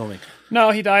after filming.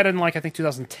 No, he died in I think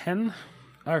 2010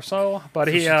 or so. But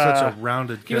he such a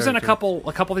rounded character. he was in a couple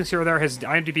things here or there. His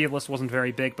IMDb list wasn't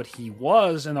very big, but he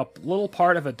was in a little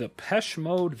part of a Depeche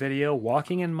Mode video,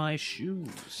 "Walking in My Shoes."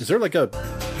 Is there like a?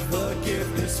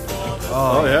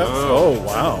 Oh yeah! Oh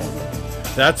wow!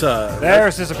 That's a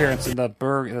There's his appearance in the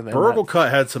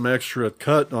Burglecut had some extra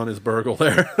cut on his burgle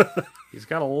there. He's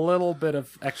got a little bit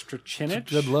of extra chinage.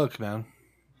 Good look, man.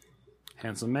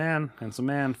 Handsome man.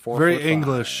 4'5". Very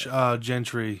English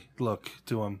gentry look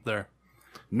to him there.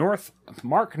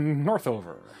 Mark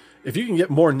Northover. If you can get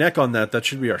more neck on that, that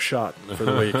should be our shot for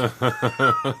the week.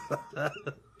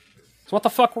 So what the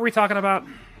fuck were we talking about?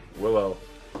 Willow.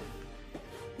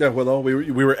 Yeah, Willow.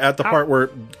 We were at the part where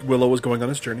Willow was going on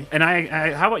his journey. And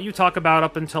I how about you talk about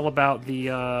up until about the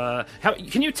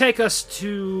can you take us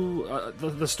to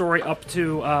the story up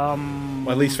to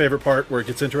My least favorite part, where it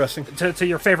gets interesting. to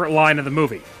your favorite line of the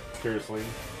movie? Seriously.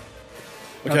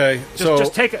 Okay,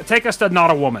 Just take us to Not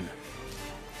a Woman.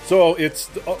 So it's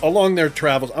along their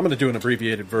travels. I'm going to do an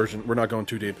abbreviated version. We're not going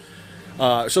too deep.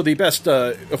 So the best,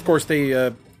 of course,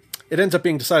 it ends up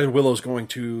being decided Willow's going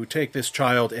to take this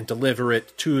child and deliver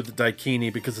it to the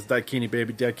Daikini, because it's Daikini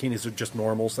baby. Daikinis are just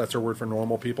normals. That's their word for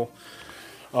normal people.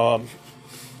 They're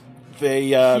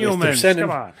Humans, sending,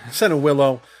 come on. sending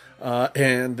Willow,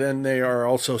 and then they are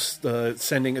also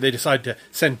sending. They decide to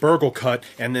send Burglecut,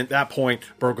 and then at that point,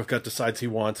 Burglecut decides he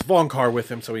wants Vonkar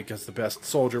with him, so he gets the best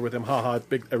soldier with him. Ha ha!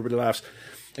 Big, everybody laughs.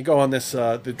 They go on this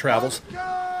the travels.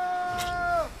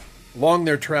 Along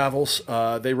their travels,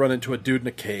 they run into a dude in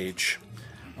a cage.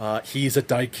 He's a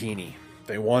Daikini.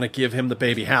 They want to give him the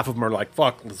baby. Half of them are like,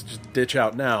 "Fuck, let's just ditch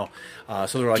out now."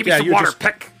 So they're like, Give me "Yeah, some you water, just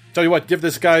Peck." tell you what, give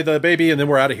this guy the baby, and then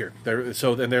we're out of here."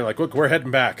 Then they're like, "Look, we're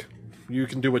heading back. You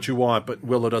can do what you want," but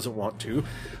Willow doesn't want to.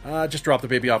 Just drop the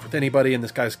baby off with anybody, and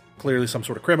this guy's clearly some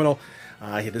sort of criminal.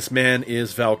 This man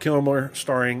is Val Kilmer,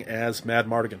 starring as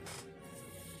Madmartigan.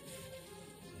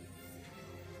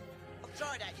 I'll throw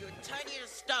it at you and turn you to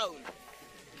stone.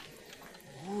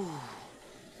 I'm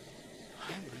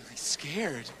really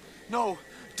scared. No,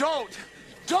 don't!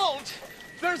 Don't!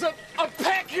 There's a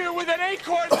peck here with an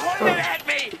acorn pointed at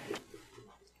me!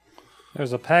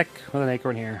 There's a peck with an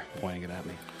acorn here pointing it at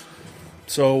me.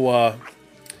 So,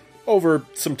 over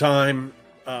some time,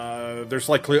 there's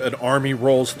likely an army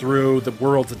rolls through. The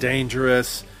world's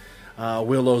dangerous.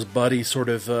 Willow's buddy sort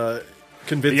of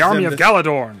convinces The army him of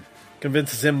Galadorn.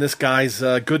 convinces him this guy's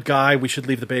a good guy. We should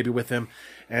leave the baby with him.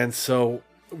 And so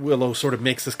Willow sort of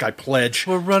makes this guy pledge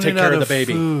We're to running take care out of of the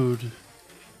baby. food.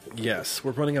 Yes,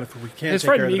 we're running out of food. We can't His take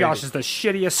friend care of the baby. Migosh is the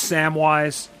shittiest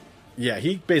Samwise. Yeah,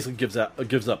 he basically gives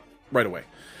up right away.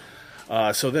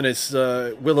 So then it's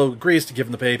Willow agrees to give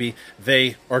him the baby.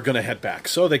 They are going to head back.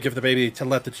 So they give the baby to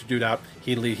let the dude out.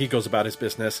 He goes about his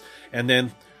business. And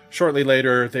then shortly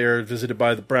later, they're visited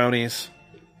by the brownies.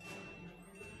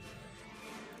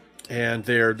 And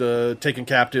they're taken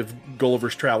captive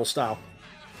Gulliver's Travel style.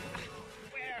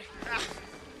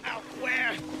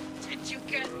 Where did you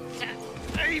get that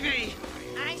baby?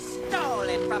 I stole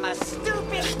it from a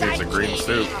stupid It's a green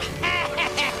suit.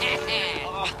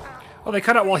 Oh, they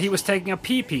cut out while he was taking a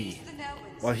pee-pee.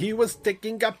 While he was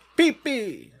taking a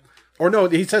pee-pee. Or no,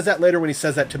 he says that later when he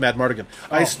says that to Madmartigan.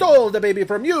 I stole the baby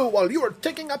from you while you were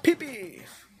taking a pee-pee.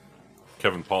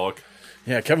 Kevin Pollak.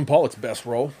 Yeah, Kevin Pollock's best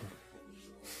role.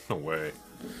 No way.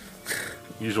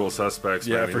 Usual Suspects.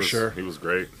 Yeah, man. for sure. He was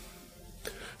great.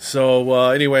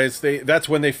 So, anyways, that's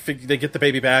when they get the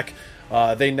baby back.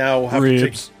 They now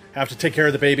have to take care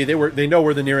of the baby. They know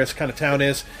where the nearest kind of town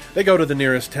is. They go to the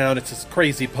nearest town. It's this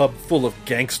crazy pub full of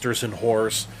gangsters and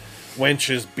whores,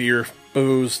 wenches, beer,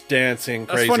 booze, dancing.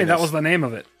 That's funny. That was the name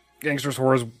of it: Gangsters,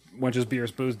 Whores, Wenches,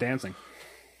 Beers, Booze, Dancing.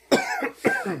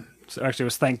 So actually, it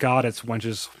was Thank God it's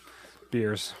Wenches,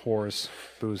 Beers, Whores,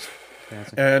 Booze,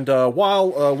 Dancing. And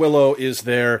while Willow is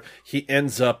there, he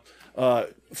ends up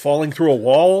falling through a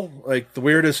wall, like the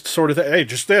weirdest sort of thing. Hey,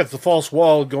 just there, it's the false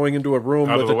wall going into a room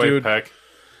Out with of the a way, dude. Peck.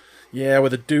 Yeah,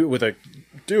 with a dude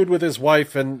with his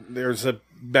wife, and there's a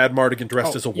Madmartigan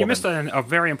dressed as a woman. You missed a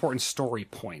very important story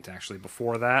point, actually,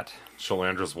 before that.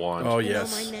 Shalandra's wand. Oh, You know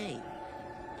yes. my name.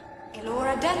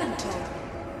 Elora Delantor.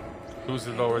 Who's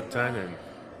the lower tenant?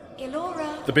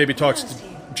 Elora. The baby talks to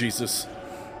Delantor. Jesus.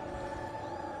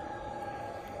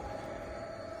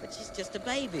 But she's just a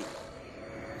baby.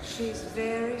 She's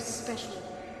very special.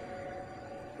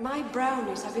 My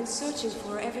brownies have been searching for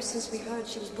her ever since we heard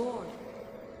she was born.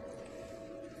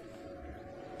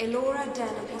 Elora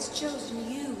Danan has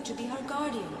chosen you to be her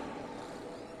guardian.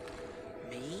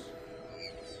 Me?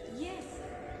 Yes.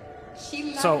 She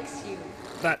likes So- you.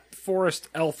 That forest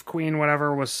elf queen,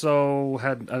 whatever, was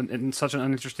had such an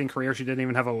uninteresting career. She didn't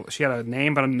even have she had a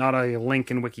name, but not a link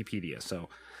in Wikipedia. So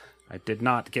I did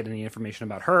not get any information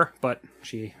about her. But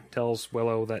she tells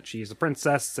Willow that she's a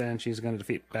princess and she's going to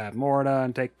defeat Bad Morda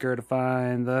and take her to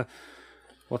find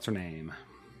what's her name?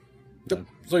 Yep.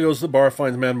 So he goes to the bar,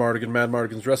 finds Madmartigan.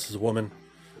 Madmartigan's dressed as a woman.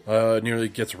 Nearly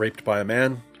gets raped by a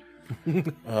man.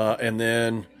 And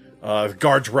then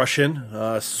guards rush in.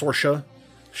 Sorsha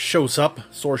shows up.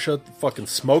 Sorsha, the fucking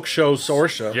smoke show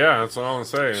Sorsha. Yeah, that's all I'm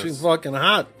saying. She's fucking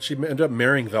hot. She ended up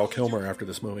marrying Val Kilmer after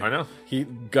this movie. I know. He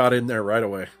got in there right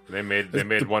away. They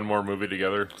made one more movie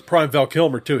together. Prime Val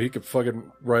Kilmer, too. He could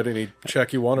fucking write any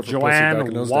check he wanted for pussy back in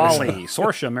Joanne those Wally. days.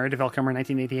 Sorsha, married to Val Kilmer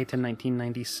 1988 to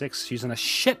 1996. She's in a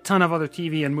shit ton of other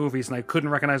TV and movies, and I couldn't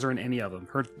recognize her in any of them.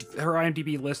 Her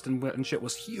IMDb list and shit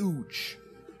was huge.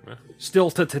 Yeah.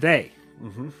 Still to today.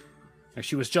 Mm-hmm.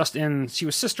 She was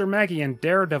Sister Maggie in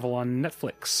Daredevil on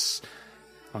Netflix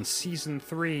on season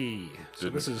 3. So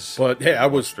this is. But hey, I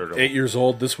was 8 years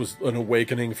old. This was an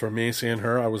awakening for me seeing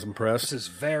her. I was impressed. This is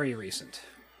very recent.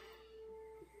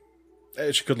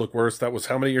 Hey, she could look worse. That was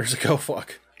how many years ago?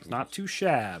 Fuck. Not too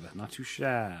shab. Not too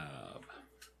shab.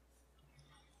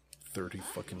 30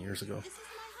 fucking years ago.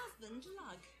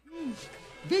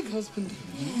 Big husband.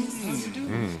 Yes. How's it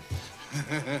doing?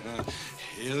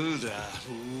 Hilda.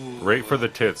 Right for the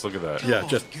tits. Look at that. Yeah,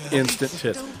 just instant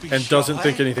tits. And doesn't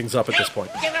think anything's up at this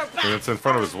point. And it's in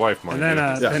front of his wife, mind And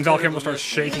then, you. then Val Kilmer starts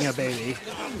shaking a baby.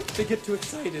 They get too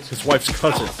excited. His wife's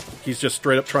cousin. He's just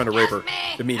straight up trying to rape her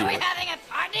immediately.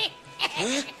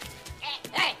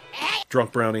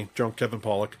 Drunk Brownie, drunk Kevin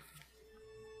Pollak.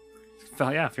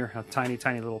 Yeah, if you're a tiny,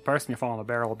 tiny little person, you're falling a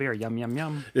barrel of beer. Yum, yum,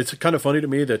 yum. It's kind of funny to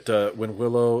me that when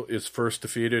Willow is first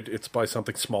defeated, it's by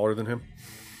something smaller than him.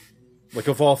 Like,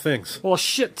 of all things. Well, a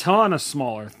shit ton of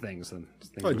smaller things than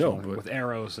I know, but with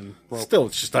arrows and rope. Still,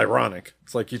 it's just ironic.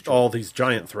 It's like all these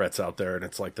giant threats out there, and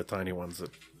it's like the tiny ones that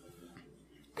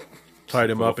tied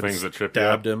him up and things that tripped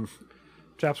stabbed him.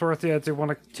 Japsworth, yeah, do you want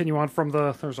to continue on from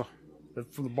the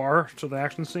from the bar to the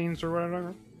action scenes or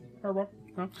whatever?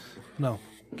 No.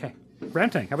 Okay.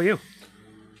 Ranting, how about you?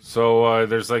 So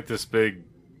there's like this big,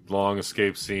 long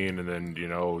escape scene, and then,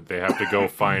 they have to go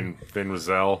find Finn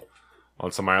Rizal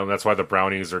on some island. That's why the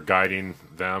brownies are guiding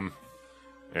them.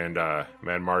 And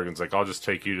Mad Mardigan's like, I'll just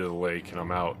take you to the lake, and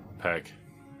I'm out, Peck.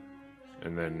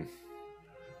 And then,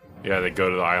 they go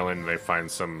to the island, and they find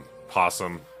some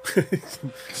possum.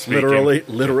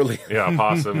 Literally. Yeah, a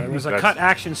possum. There was a cut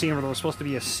action scene where there was supposed to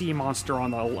be a sea monster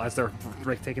as they're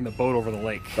taking the boat over the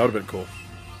lake. That would have been cool.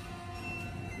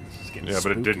 Yeah,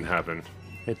 but it didn't happen.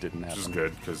 It didn't happen. Which is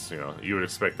good, because, you would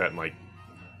expect that in, like,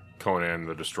 Conan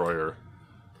the Destroyer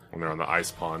when they're on the ice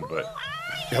pond, but...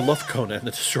 I love Conan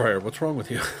the Destroyer. What's wrong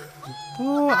with you?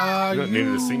 You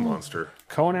needed a sea monster.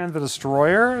 Conan the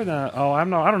Destroyer? I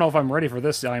don't know if I'm ready for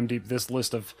this this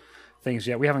list of things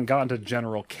yet. We haven't gotten to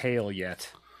General Kale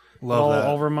yet. Love that.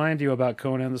 I'll remind you about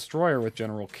Conan the Destroyer with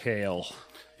General Kale.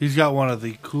 He's got one of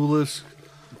the coolest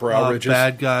brow ridges.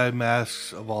 Bad guy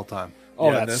masks of all time.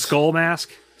 Oh, that skull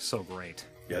mask? So great.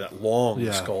 Yeah, that long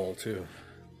skull, too.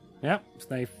 Yep.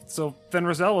 So Finn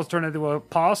Rizal was turned into a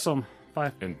possum by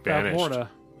banished. Morta.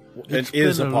 It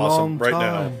is a possum right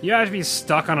now. You have to be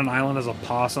stuck on an island as a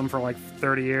possum for like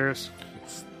 30 years.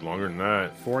 It's longer than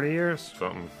that. 40 years?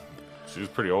 Something. She was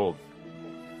pretty old.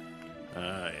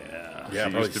 Yeah. Yeah,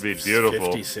 she used to be beautiful.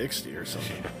 50, 60 or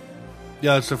something.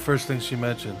 Yeah, it's the first thing she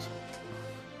mentions.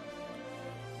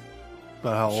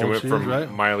 About how She old went she from is,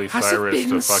 right? Miley Has Cyrus it been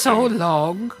to fucking so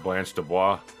long? Blanche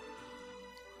DuBois.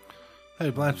 Hey,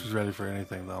 Blanche was ready for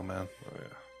anything, though, man. Oh,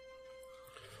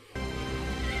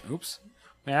 yeah. Oops.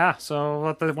 Yeah,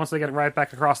 so once they get right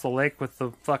back across the lake with the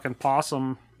fucking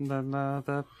possum, then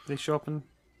they show up and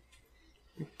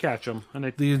catch them. And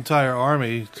the entire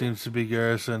army seems to be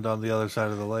garrisoned on the other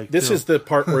side of the lake. This too. is the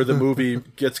part where the movie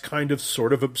gets kind of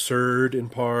sort of absurd in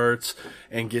parts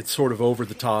and gets sort of over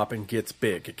the top and gets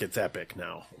big. It gets epic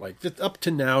now. Like up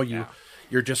to now,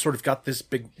 you're just sort of got this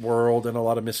big world and a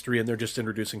lot of mystery, and they're just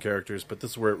introducing characters. But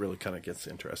this is where it really kind of gets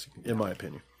interesting, in my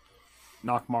opinion.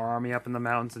 Nockmaar army up in the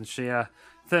mountains, and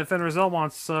Finn Rizal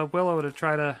wants Willow to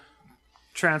try to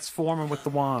transform him with the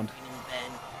wand.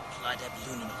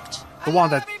 The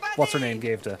wand that what's-her-name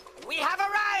gave to... We have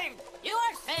arrived! You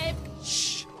are safe!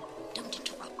 Shh! Don't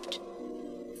interrupt.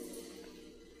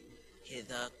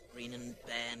 Hither, Greenan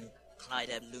Ban,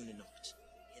 Clyde ab Lunenocht.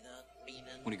 Hither, Greenan.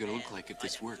 What are you gonna look like if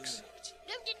this works?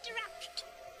 Don't interrupt.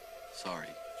 Sorry.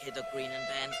 Hither, Greenan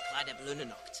Ban, Clyde ab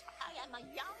Lunenocht. I am a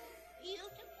young,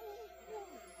 beautiful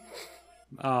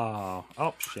woman.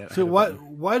 Oh shit. So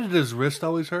why did his wrist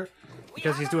always hurt?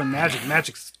 Because he's doing magic.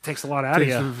 Magic takes a lot out of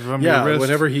you. From your wrist,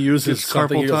 whenever he uses his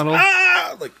something, carpal he goes, tunnel.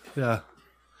 "Ah!" Like, yeah.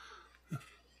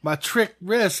 My trick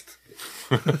wrist.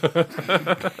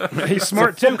 He's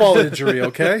smart too. Football injury,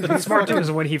 okay? He's smart too,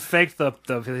 because when he faked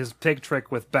his pig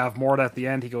trick with Bavmorda at the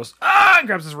end, he goes and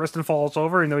grabs his wrist and falls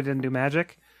over, even though he didn't do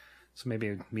magic. So maybe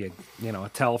it'd be a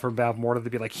tell for Bavmorda to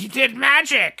be like, he did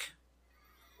magic.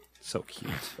 So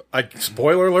cute.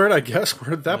 Spoiler alert, I guess.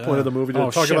 We're at that point of the movie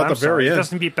to talk about the very If end. he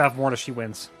doesn't beat Bavmorda, she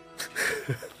wins.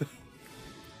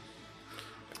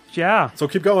 Yeah. So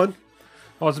keep going.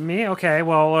 Oh, is it me? Okay,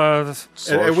 well...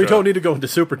 and we don't need to go into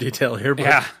super detail here, but...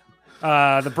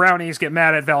 Yeah. The brownies get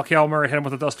mad at Val Kilmer, hit him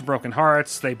with the dust of broken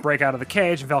hearts. They break out of the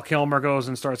cage, and Val Kilmer goes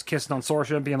and starts kissing on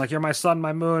Sorsha, being like, "You're my sun,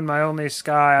 my moon, my only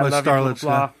sky, I love you, blah,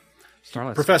 blah."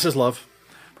 Starlets. Professor's love.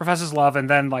 Professor's love, and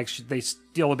then like they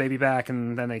steal the baby back,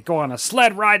 and then they go on a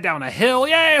sled ride down a hill.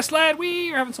 Yay, a sled!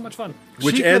 We're having so much fun.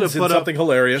 Which ends in something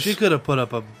hilarious. She could have put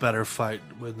up a better fight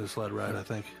with the sled ride, I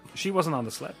think. She wasn't on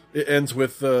the sled. It ends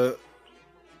with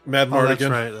Mad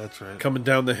Mardigan that's right. coming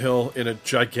down the hill in a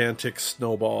gigantic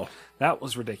snowball. That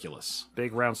was ridiculous.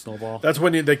 Big round snowball. That's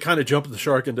when they kind of jumped the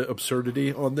shark into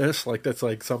absurdity on this. Like that's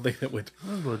like something that would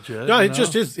legit. No, it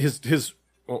just is his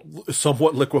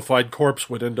somewhat liquefied corpse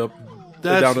would end up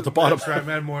down at the bottom. That's right,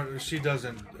 Mad Mardigan. She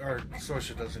doesn't, or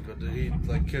Sorsha doesn't go. He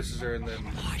like kisses her and then,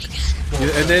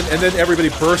 and then everybody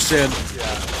bursts in.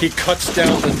 Yeah. He cuts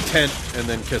down the tent and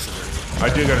then kisses her.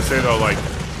 I do gotta say though, like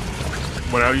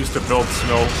when I used to build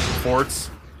snow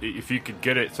forts, if you could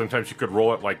get it, sometimes you could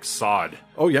roll it like sod.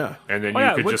 Oh yeah, and then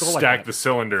you could just stack the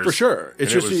cylinders for sure.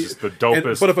 It's just the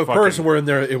dopest. But if a person were in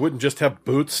there, it wouldn't just have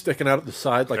boots sticking out at the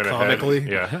side, like comically,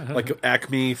 like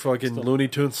Acme fucking Looney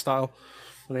Tunes style.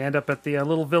 Well, they end up at the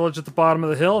little village at the bottom of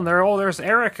the hill, and there's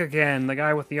Eric again, the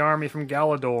guy with the army from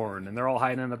Galadorn, and they're all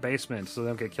hiding in the basement so they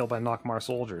don't get killed by Nockmaar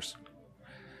soldiers.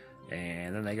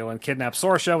 And then they go and kidnap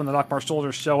Sorsha when the Nockmaar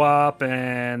soldiers show up,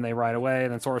 and they ride away,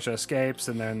 and then Sorsha escapes,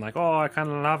 and then like, oh, I kind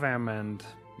of love him, and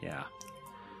yeah.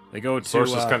 They go to...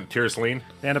 Sorsha's kind of Tirith Lien.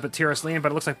 They end up at Tirith Lien,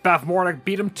 but it looks like Bath Mornick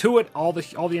beat him to it. All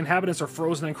the inhabitants are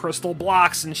frozen in crystal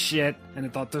blocks and shit, and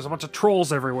it thought there's a bunch of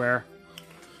trolls everywhere.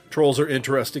 Trolls are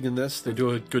interesting in this. They do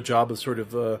a good job of sort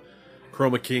of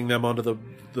chroma keying them onto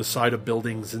the side of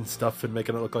buildings and stuff and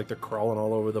making it look like they're crawling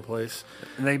all over the place.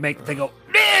 And they go...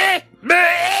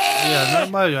 Yeah, not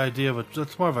my idea, but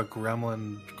it's more of a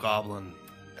gremlin goblin.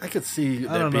 I could see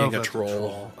that being a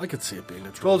troll. I could see it being a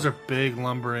troll. Trolls are big,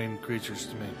 lumbering creatures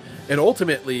to me. And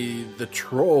ultimately, the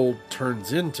troll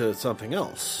turns into something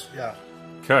else. Yeah.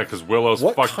 Okay, because Willow's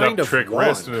fucked up trick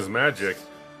wrist and his magic.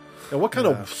 And what kind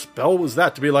of spell was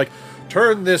that to be like,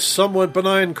 turn this somewhat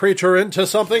benign creature into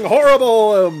something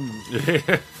horrible?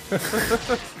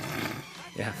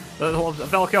 Yeah.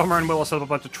 Val Kilmer and Willow set up a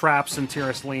bunch of traps in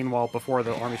Tirith Lien before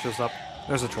the army shows up.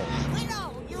 There's a troll.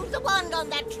 Willow, use the wand on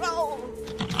that troll.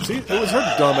 See, it was her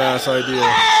dumbass idea.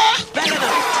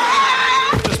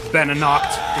 Just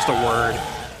Beninoct. Just a word.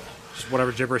 Just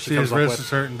whatever gibberish he comes up with. His wrist is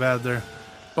hurting bad there.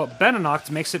 But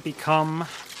Beninoct makes it become...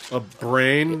 a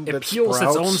brain It that peels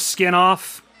sprouts. its own skin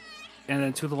off, and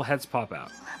then two little heads pop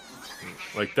out.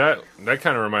 Like that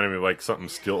kind of reminded me of like something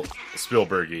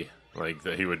Spielberg-y, like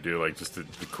that he would do, like just the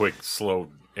quick, slow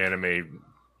anime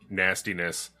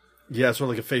nastiness. Yeah, sort of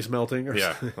like a face melting. Or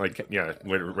something.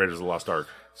 Raiders of the Lost Ark.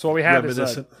 So what we had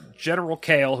is General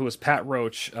Kale, who is Pat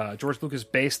Roach. George Lucas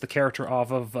based the character off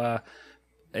of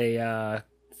a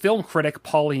film critic,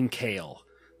 Pauline Kael.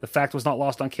 The fact was not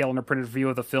lost on Kael in her printed review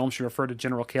of the film. She referred to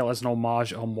General Kale as an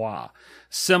homage à moi.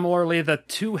 Similarly, the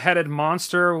two-headed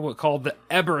monster called the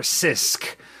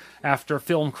Ebersisk, after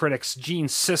film critics Gene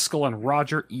Siskel and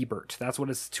Roger Ebert. That's what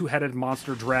his two-headed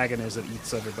monster dragon is that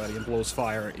eats everybody and blows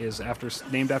fire, is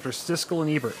named after Siskel and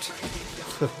Ebert.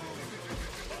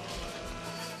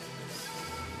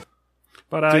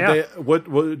 But what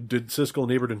did Siskel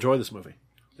and Ebert enjoy this movie?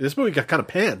 This movie got kind of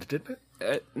panned, didn't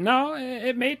it? No,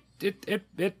 it made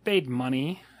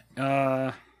money.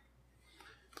 I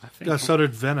think. Yeah, so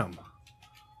did Venom.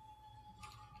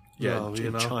 Yeah,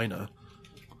 in China.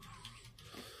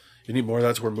 You need more.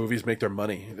 That's where movies make their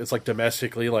money. It's like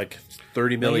domestically, like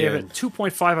 30 million. They gave it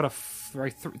 2.5 out of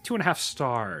 2.5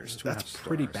 stars. That's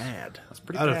pretty bad. That's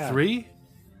pretty out bad. Of 3?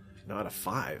 No, out of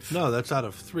 5. No, that's out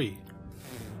of 3.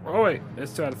 Oh wait,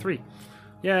 it's 2 out of 3.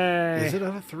 Yay! Is it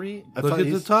out of 3? Look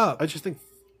at the top. I just think,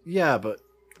 yeah, but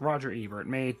Roger Ebert,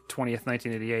 May 20th,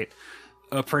 1988.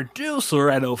 A producer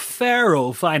at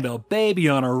O'Farrell find a baby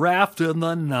on a raft in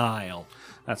the Nile.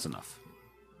 That's enough.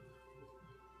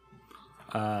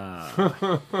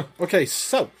 Okay,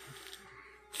 so.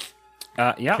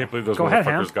 Yeah. Can't believe those Go ahead,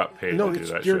 motherfuckers Ham. got paid No, to do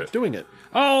that you're shit. doing it.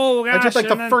 Oh, gosh. I did like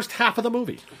the first half of the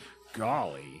movie.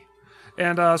 Golly.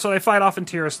 And so they fight off in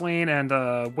Tirith Lien, and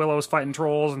Willow's fighting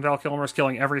trolls, and Val Kilmer's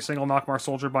killing every single Nockmaar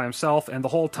soldier by himself. And the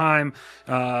whole time,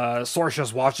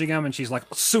 Sorsha's watching him, and she's like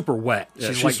super wet.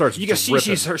 Yeah, she's like, you can see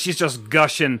she's just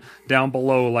gushing down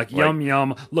below, like yum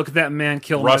yum. Look at that man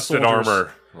killing rusted my soldiers.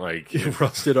 armor. Like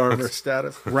rusted armor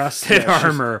status. Rusted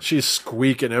armor. She's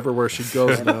squeaking everywhere she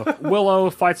goes now. Willow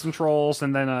fights some trolls,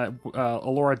 and then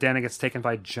Elora Danan gets taken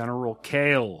by General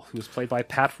Kale, who's played by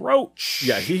Pat Roach.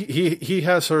 Yeah, he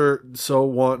has her so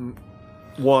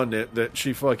wanting it that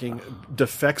she fucking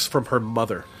defects from her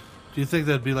mother. Do you think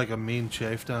that'd be like a mean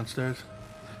chafe downstairs?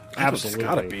 Absolutely. It's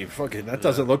gotta be. Fucking, that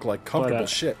doesn't look like comfortable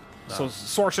shit. So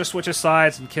Sorcerer switches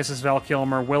sides and kisses Val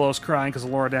Kilmer. Willow's crying because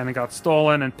Elora Danan got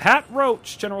stolen. And Pat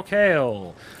Roach, General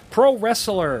Kale, pro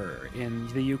wrestler in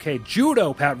the UK.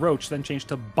 Judo Pat Roach, then changed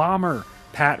to Bomber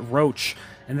Pat Roach,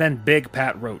 and then Big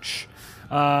Pat Roach.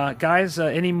 Guys,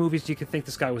 any movies you could think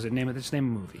this guy was in? Just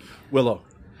name a movie. Willow.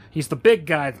 He's the big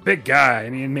guy. I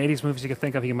mean, in these movies you could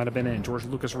think of, he might have been in. George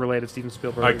Lucas related, Steven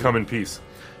Spielberg. I Come in Peace.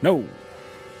 No.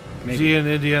 Is he in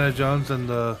Indiana Jones and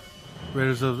the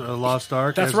Raiders of the Lost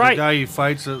Ark? That's as right. The guy he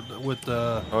fights with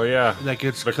the... Oh, yeah. That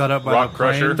gets The cut up by rock the plane.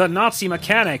 crusher. The Nazi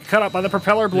mechanic cut up by the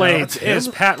propeller blades that's him? is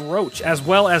Pat Roach, as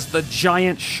well as the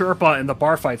giant Sherpa in the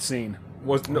bar fight scene.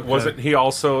 Wasn't he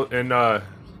also in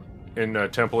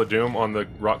Temple of Doom on the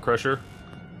rock crusher?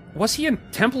 Was he in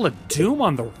Temple of Doom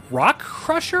on the Rock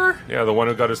Crusher? Yeah, the one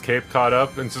who got his cape caught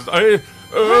up and says, and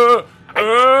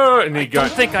he I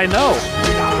don't think I know.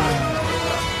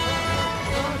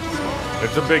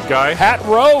 It's a big guy. Pat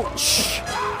Roach.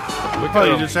 Oh,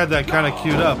 you just had that kind of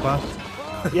queued up,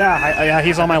 huh? Yeah,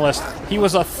 he's on my list. He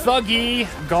was a thuggy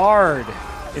guard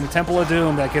in Temple of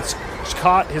Doom that gets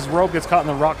caught. His robe gets caught in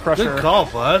the Rock Crusher. Good call,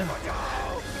 bud.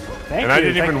 Thank And you. I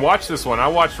didn't even watch this one. I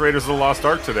watched Raiders of the Lost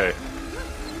Ark today.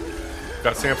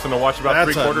 Got Samson to watch about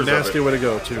That's 3/4 a nasty of it. way to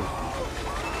go, too.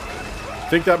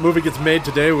 Think that movie gets made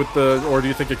today or do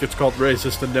you think it gets called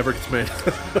racist and never gets made?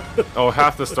 Oh,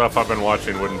 half the stuff I've been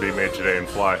watching wouldn't be made today and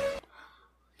fly.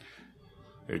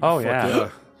 Oh, yeah.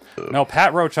 No,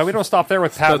 Pat Roach. We don't stop there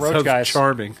with Pat Roach, That's guys.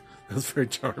 charming. That's very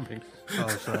charming. Oh,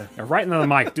 sorry. Right into the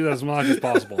mic. Do that as much as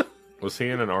possible. Was he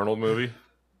in an Arnold movie?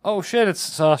 Oh, shit.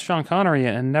 It's Sean Connery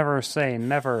and Never Say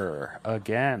Never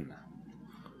Again.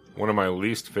 One of my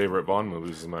least favorite Bond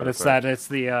movies, as a matter But of fact. it's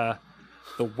the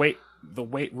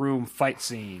weight room fight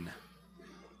scene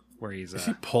where he's Is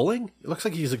he pulling? It looks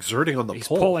like he's exerting on the he's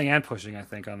pull. pulling and pushing, I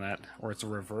think, on that, or it's a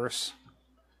reverse.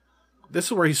 This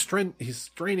is where he's straining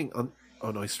on.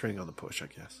 Oh no, he's straining on the push. I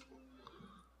guess.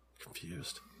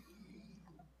 Confused.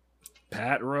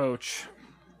 Pat Roach.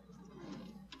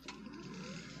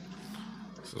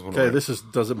 Okay, this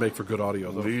doesn't make for good audio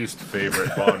though. Least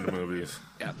favorite Bond movies.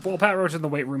 Yeah, full Pat Roach in the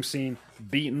weight room scene,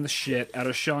 beating the shit out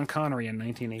of Sean Connery in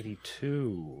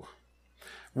 1982.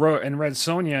 In Red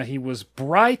Sonja, he was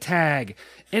Breytag.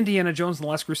 Indiana Jones and the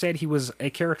Last Crusade, he was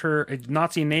a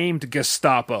Nazi named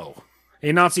Gestapo.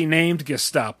 It's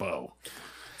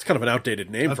kind of an outdated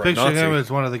name I for a picture Nazi. him as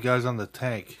one of the guys on the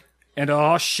tank. And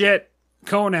oh shit,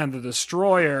 Conan the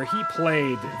Destroyer, he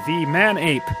played the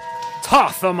man-ape,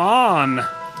 Tathamon.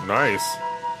 Nice.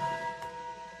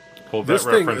 Pulled This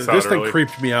that thing reference out thing early.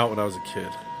 creeped me out when I was a kid.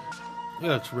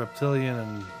 Yeah, it's reptilian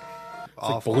and It's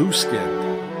like blue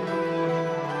skin.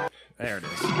 There it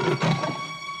is.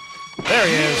 There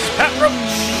he is, Pat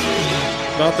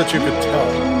Roach. Not that you could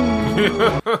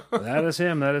tell. That is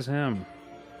him. the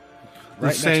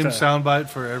Right same next to- soundbite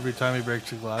for every time he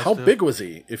breaks a glass. How too. big was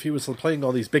he? If he was playing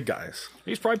all these big guys,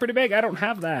 He's probably pretty big. I don't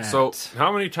have that. So,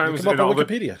 how many times Look him up in on all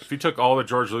Wikipedia. if you took all the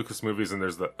George Lucas movies and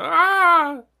there's the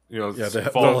Yeah, the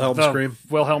fall- Wilhelm The scream.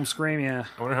 Wilhelm scream, yeah.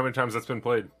 I wonder how many times that's been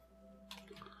played.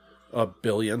 A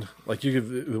billion. Like you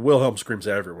could, the Wilhelm screams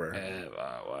everywhere.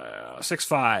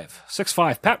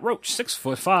 6'5". Pat Roach,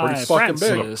 6'5". Pretty fucking big.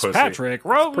 Francis Pussy. Patrick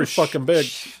Roach. Pretty fucking big.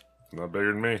 Not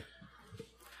bigger than me.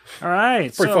 All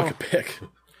right, Pretty so fucking big.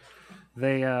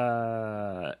 they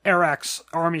Arak's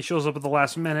army shows up at the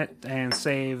last minute and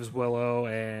saves Willow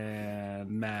and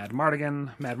Mad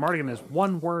Mardigan. Mad Mardigan is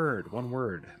one word.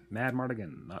 Mad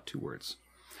Mardigan, not two words.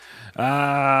 They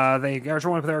are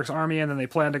joined with Eric's army, and then they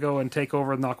plan to go and take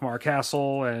over Nockmaar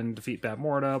Castle and defeat Bab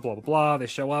Morda, blah, blah, blah. They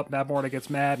show up, Bab Morda gets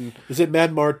mad, and Is it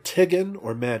Mad Mardigan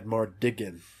or Mad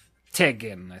Mardigan?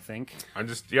 Tegan, I think.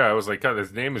 I was like, God,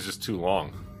 his name is just too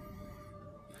long.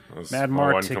 That was Mad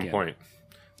my one Mardigan. complaint.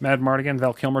 Mad Mardigan,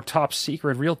 Val Kilmer, top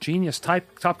secret, real genius,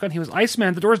 Top Gun. He was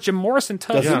Iceman. The Doors, Jim Morrison.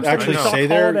 Does Yeah, it actually I know. say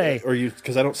there, Holiday. or you?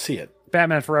 Because I don't see it.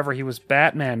 Batman Forever. He was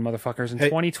Batman, motherfuckers. In Hey,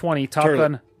 2020, Top Charlie.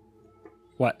 Gun.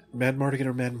 What? Mad Mardigan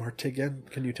or Mad Mardigan?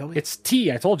 Can you tell me? It's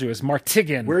T. I told you. It's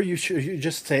Martigan. Where are you? Are you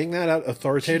just saying that out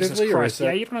authoritatively, Jesus or is Christ. that,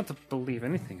 Yeah, you don't have to believe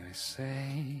anything I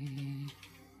say.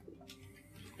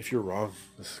 if you're wrong,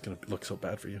 this is going to look so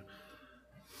bad for you.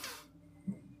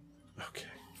 Okay,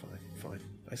 fine.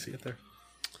 I see it there.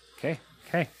 Okay.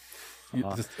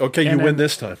 Okay, you and win in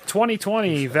this time.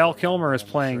 2020, Val Kilmer is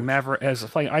playing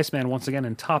playing Iceman once again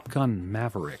in Top Gun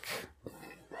Maverick.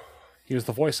 He was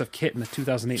the voice of Kit in the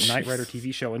 2008 Knight Rider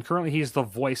TV show, and currently he's the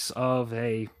voice of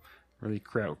a really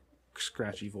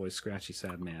scratchy voice, scratchy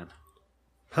sad man.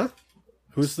 Huh?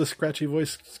 Who's the scratchy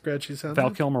voice, scratchy sound?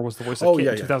 Val Kilmer was the voice of Kit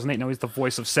in 2008. Now he's the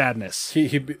voice of Sadness.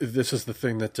 This is the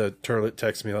thing that Turlet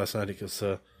texted me last night. He goes,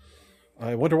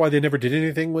 I wonder why they never did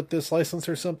anything with this license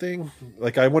or something.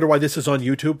 Like, I wonder why this is on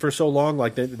YouTube for so long.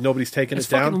 Like, nobody's taken it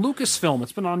down. It's fucking Lucasfilm.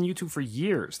 It's been on YouTube for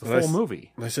years. The full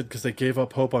movie. And I said, because they gave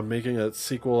up hope on making a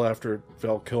sequel after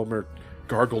Val Kilmer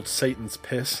gargled Satan's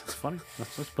piss. It's funny.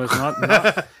 But it's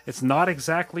not it's not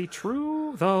exactly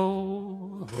true,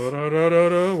 though.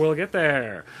 We'll get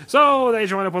there. So they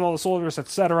join up with all the soldiers,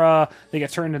 etc. They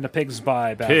get turned into pigs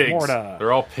by Bavmorda.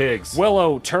 They're all pigs.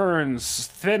 Willow turns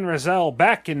Finn Rizal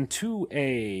back into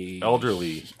a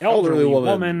elderly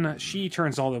woman. She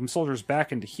turns all them soldiers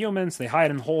back into humans. They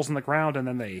hide in holes in the ground, and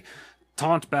then they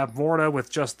taunt Bavmorda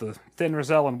with just the Finn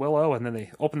Rizal and Willow, and then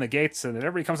they open the gates, and then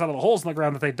everybody comes out of the holes in the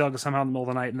ground that they dug somehow in the middle of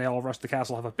the night, and they all rush the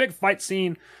castle, have a big fight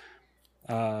scene.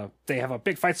 They have a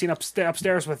big fight scene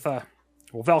upstairs with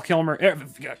Val Kilmer.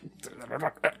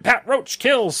 Pat Roach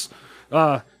kills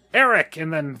Eric,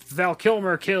 and then Val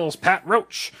Kilmer kills Pat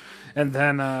Roach, and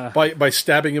then by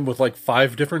stabbing him with like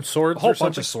 5 different swords, a whole or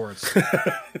bunch something? of swords.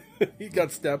 He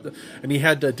got stabbed, and he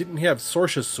had didn't he have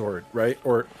Sorsha's sword, right?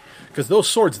 Or because those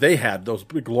swords they had, those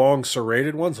big long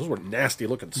serrated ones, those were nasty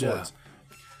looking swords.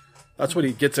 Yeah. That's what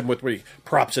he gets him with, where he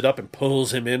props it up and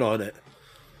pulls him in on it.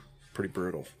 Pretty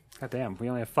brutal. God damn, we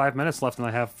only have 5 minutes left, and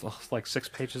I have like 6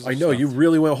 pages. I know, you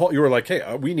really went. You were like,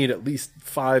 hey, we need at least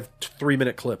 5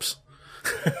 3-minute clips.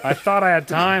 I thought I had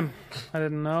time. I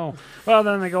didn't know. Well,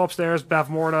 then they go upstairs.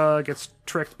 Bavmorda gets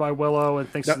tricked by Willow and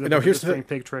thinks now here's the thing.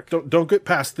 Pig trick. Don't get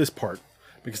past this part,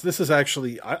 because this is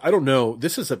actually I don't know.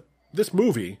 This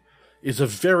movie is a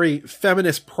very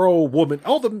feminist, pro woman.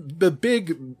 All the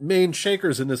big main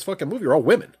shakers in this fucking movie are all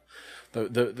women.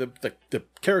 The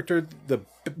character, the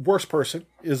worst person,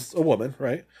 is a woman,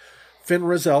 right? Finn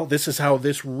Rizal, this is how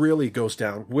this really goes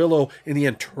down. Willow, in the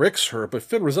end, tricks her, but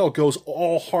Finn Rizal goes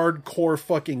all hardcore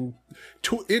fucking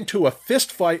into a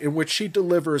fist fight in which she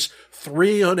delivers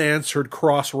 3 unanswered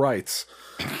cross rights.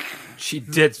 She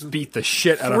did beat the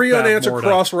shit out of Bavmorda. 3 unanswered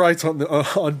cross rights on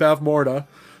Bavmorda,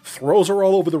 throws her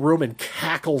all over the room and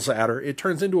cackles at her. It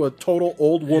turns into a total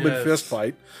old woman fist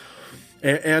fight.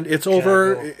 And it's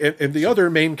over. And the other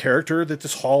main character that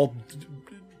this hall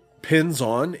pins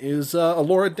on is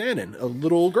Laura Dannon, a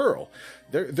little girl.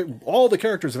 They're all the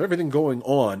characters of everything going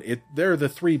on. They're the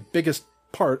 3 biggest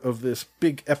part of this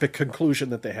big epic conclusion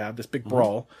that they have, this big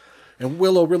brawl. And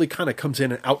Willow really kind of comes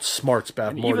in and outsmarts Bavmorda.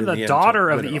 And even the daughter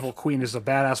of the evil queen is a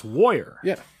badass warrior.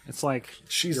 Yeah. It's like,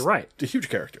 she's you're right. A huge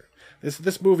character.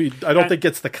 This movie, I don't think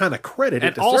gets the kind of credit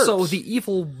it deserves. And also, the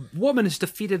evil woman is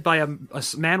defeated by a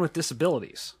man with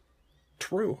disabilities.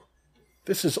 True.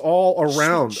 This is all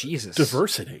around Jesus.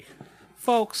 Diversity.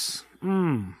 Folks,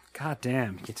 god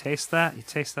damn. You taste that? You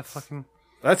taste that fucking...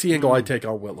 That's the angle I take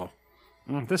on Willow.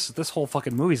 This whole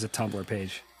fucking movie's a Tumblr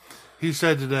page. He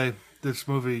said today this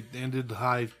movie ended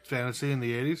high fantasy in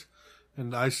the 80s,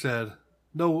 and I said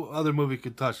no other movie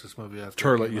could touch this movie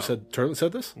after. Turlet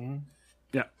said this? Mm-hmm.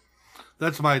 Yeah.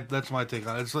 That's my take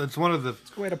on it. It's one of the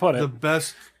way to put it. The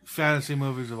best fantasy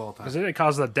movies of all time. Because it didn't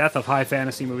cause the death of high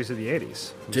fantasy movies of the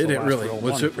 80s. Did it really?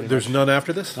 There's none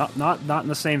after this? Not in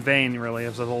the same vein, really,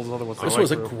 as all the other ones. This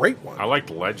was a great one. I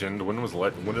liked Legend. When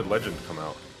did Legend come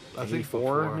out? I think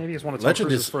 4. Maybe it's one of Tom Legend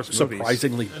Cruise's is first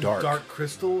surprisingly movies. dark. Dark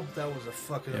Crystal, that was a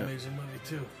fucking amazing movie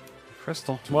too.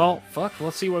 Crystal. Well, fuck.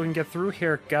 Let's see what we can get through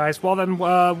here, guys. Well, then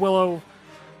Willow.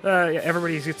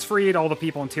 Everybody gets freed. All the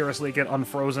people in Tirasley get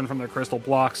unfrozen from their crystal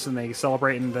blocks, and they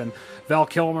celebrate. And then Val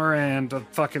Kilmer and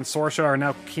fucking Sorsha are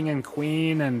now king and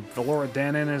queen, and Laura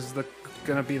Dannon is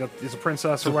a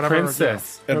princess or whatever.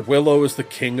 Princess. And Willow is the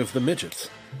king of the midgets.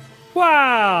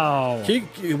 Wow!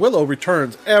 Willow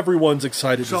returns. Everyone's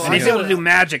excited to see and he's him. able to do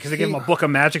magic because they gave him a book of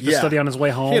magic to study on his way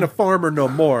home. He ain't a farmer no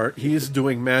more. He's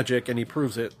doing magic, and he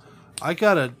proves it. I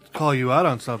gotta call you out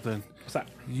on something. What's that?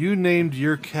 You named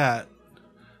your cat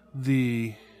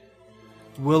the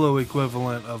Willow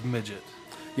equivalent of midget.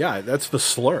 Yeah, that's the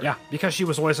slur. Yeah, because she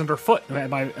was always underfoot, and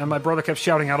my brother kept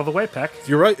shouting out of the way, Peck.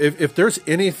 You're right. If there's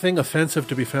anything offensive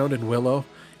to be found in Willow,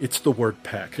 it's the word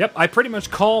peck. Yep, I pretty much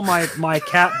call my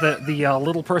cat the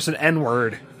little person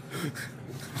N-word.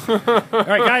 All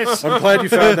right, guys. I'm glad you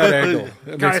found that angle.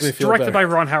 It guys, makes me feel directed better.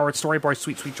 by Ron Howard, storyboard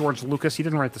Sweet George Lucas. He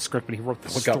didn't write the script, but he wrote the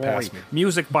What story. got past me?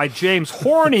 Music by James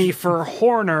Horney for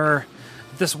Horner.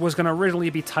 This was going to originally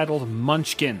be titled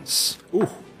Munchkins. Ooh.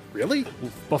 Really?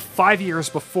 But 5 years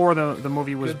before the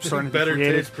movie was Good thing starting to be better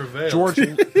created, taste prevails. George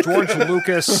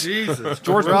Lucas, Jesus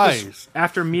George Christ. Lucas,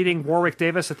 after meeting Warwick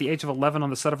Davis at the age of 11 on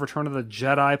the set of Return of the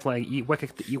Jedi, playing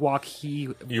Wicket the Ewok, he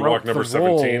wrote number the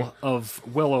 17. role of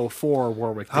Willow for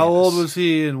Warwick Davis. How old was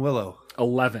he in Willow?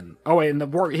 11. Oh wait,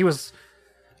 he was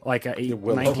like 19 or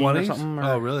 20s? something.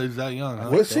 Oh, really? He's that young, huh?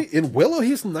 Was he in Willow?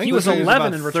 He's 19. He was He was 11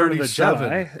 about in Return of the 37.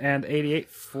 Jedi, and 88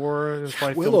 for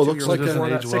like Willow 2 looks years like before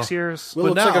an that, age 6 well. years. Will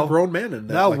looks like a grown man in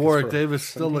that. Now like his Warwick pro- Davis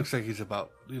still looks like he's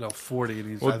about 40,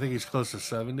 and I think he's close to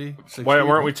 70. 60. Why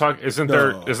weren't we talking? Isn't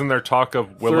there talk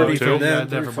of Willow 30 too? from Yeah, then,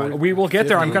 never 30, mind. We will get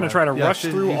there. I'm going to try to Yeah, rush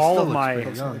he through still all of looks my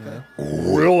pretty young, man.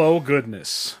 Willow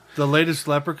goodness. The latest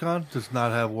Leprechaun does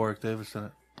not have Warwick Davis in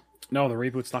it. No, the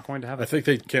reboot's not going to have I it. think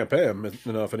they can't pay him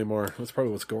enough anymore. That's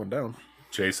probably what's going down.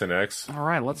 Jason X All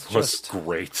right, let's was just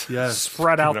great. Yes.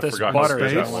 spread out I this forgot how butter.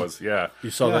 great that Space? was. Yeah. You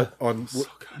saw Yeah. that on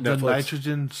The Netflix.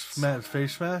 nitrogen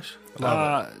face smash?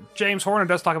 Love it. James Horner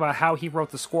does talk about how he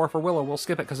wrote the score for Willow. We'll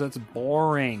skip it because it's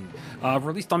boring.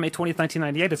 Released on May 20th,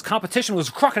 1998, its competition was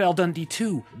Crocodile Dundee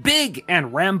 2, Big,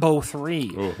 and Rambo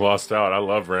 3. Ooh, lost out. I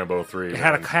love Rambo 3. It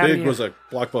had man. Academy, Big was a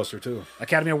blockbuster too.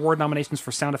 Academy Award nominations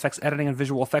for sound effects, editing, and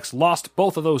visual effects. Lost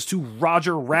both of those to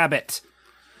Roger Rabbit.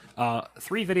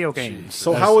 3 video games.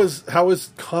 So how is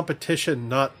competition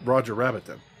not Roger Rabbit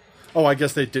then? Oh, I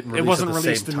guess they didn't. Release It wasn't at the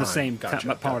released same in the time. same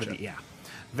Gotcha, part of gotcha. the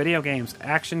Video games,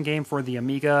 action game for the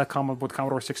Amiga, with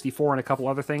Commodore 64, and a couple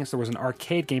other things. There was an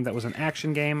arcade game that was an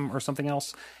action game or something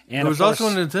else. And There was of course,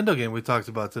 also a Nintendo game we talked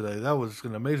about today. That was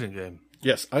an amazing game.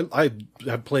 Yes, I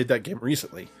have played that game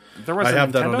recently. There was I a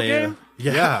have that Nintendo on a game?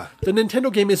 yeah. The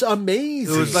Nintendo game is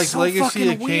amazing. It was like So Legacy fucking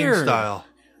of Kain weird. style.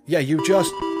 yeah, you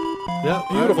just Yeah,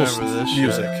 Beautiful I remember this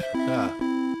music. shit. Yeah,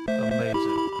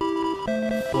 amazing.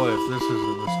 Boy, if this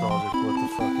isn't nostalgic, what the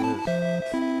fuck is?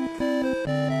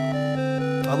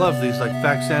 I love these, like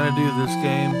Faxanadu. This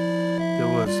game.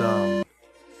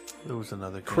 There was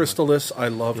another game. Crystalis. I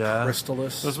love Yeah.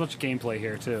 Crystalis. There's a bunch of gameplay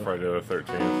here, too. Friday the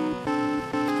 13th.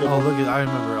 Oh, look at! I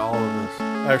remember all of this.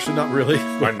 Actually, not really.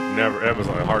 I never. It was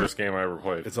the hardest game I ever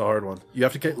played. It's a hard one. You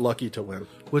have to get lucky to win.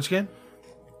 Which game?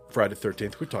 Friday the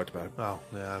 13th. We talked about it. Oh,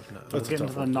 yeah, I've not. Let's a get tough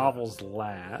into the one. novels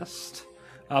last.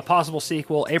 Possible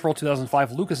sequel, April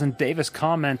 2005. Lucas and Davis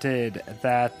commented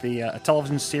that the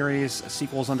television series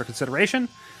sequel is under consideration.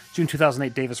 June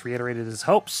 2008, Davis reiterated his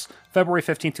hopes. February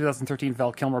 15, 2013,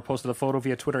 Val Kilmer posted a photo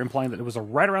via Twitter implying that it was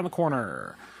right around the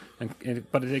corner.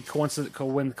 But it did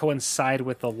coincide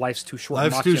with the Life's Too Short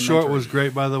Life's Too Short mockumentary. was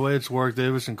great, by the way. It's Warwick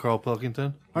Davis and Carl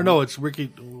Pilkington. Or no, it's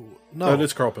Ricky. No,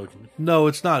 it's Carl Pilkington. No,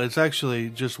 it's not. It's actually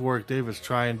just Warwick Davis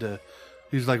trying to.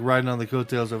 He's like riding on the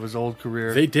coattails of his old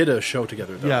career. They did a show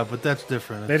together, though. Yeah, but that's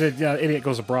different. They did. Idiot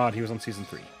Goes Abroad. He was on season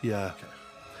 3. Yeah.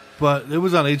 But it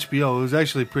was on HBO. It was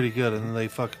actually pretty good, and then they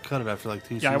fucking cut it after like 2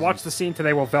 seasons. Yeah, I watched the scene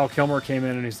today where Val Kilmer came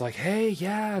in and he's like, "Hey,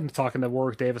 yeah," and talking to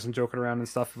Warwick Davis and joking around and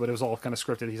stuff. But it was all kind of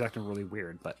scripted. He's acting really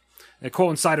weird, but it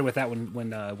coincided with that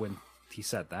when he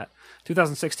said that.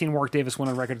 2016, Warwick Davis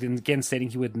went on record again stating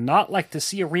he would not like to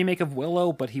see a remake of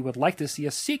Willow, but he would like to see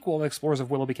a sequel that explores if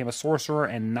Willow became a sorcerer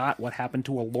and not what happened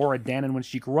to Laura Dannon when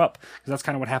she grew up, because that's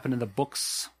kind of what happened in the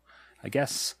books, I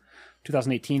guess.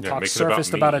 2018 Yeah, talk make it about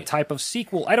surfaced about me. a type of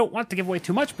sequel. I don't want to give away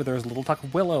too much, but there's a little talk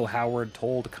of Willow, Howard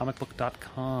told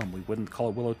comicbook.com. We wouldn't call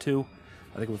it Willow 2.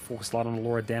 I think it would focus a lot on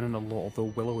Laura Dannon, although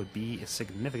Willow would be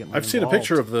significantly I've seen a involved.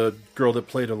 picture of the girl that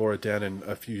played Laura Dannon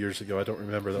a few years ago. I don't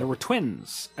remember, though. There were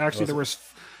twins. Actually, there Was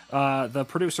was the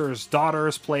producers'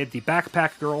 daughters played the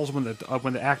backpack girls when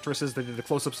the actresses that did the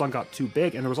close-ups on got too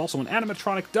big, and there was also an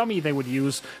animatronic dummy they would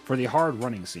use for the hard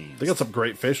running scenes. They got some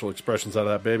great facial expressions out of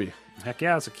that baby. Heck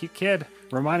yeah, it's a cute kid.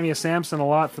 Reminded me of Samson a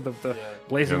lot for the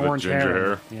blazing Yeah, the orange ginger hair.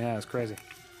 hair. Yeah, it's crazy.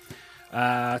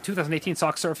 2018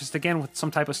 talk surfaced again with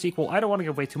some type of sequel. I don't want to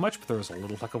give away too much, but there was a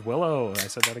little talk of Willow. I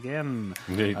said that again.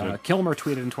 Yeah, you did. Kilmer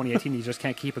tweeted in 2018, "You just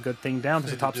can't keep a good thing down.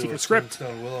 There's a top secret script."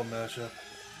 Tombstone Willow mashup.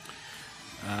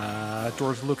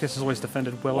 George Lucas has always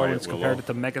defended Willow and Wyatt has compared Willow. it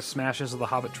to mega smashes of the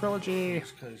Hobbit trilogy.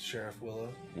 Sheriff Willow.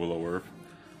 Willow Earp.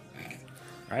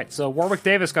 All right, so Warwick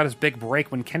Davis got his big break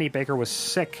when Kenny Baker was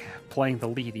sick playing the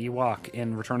lead Ewok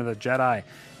in Return of the Jedi.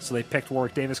 So they picked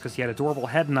Warwick Davis because he had adorable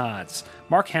head nods.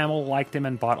 Mark Hamill liked him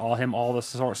and bought all the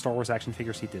Star Wars action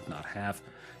figures he did not have.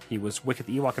 He was Wicket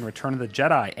the Ewok in Return of the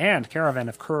Jedi, and Caravan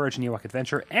of Courage in Ewok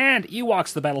Adventure, and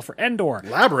Ewoks The Battle for Endor.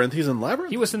 Labyrinth? He's in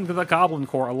Labyrinth? He was in the Goblin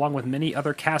Corps along with many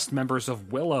other cast members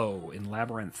of Willow in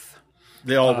Labyrinth.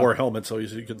 They all wore helmets, so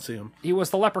you can see them. He was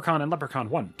the Leprechaun in Leprechaun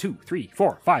 1, 2, 3,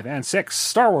 4, 5, and 6.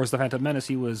 Star Wars The Phantom Menace,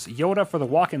 he was Yoda for the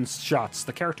walk-in shots,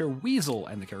 the character Weasel,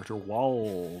 and the character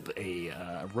Wald, a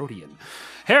Rhodian.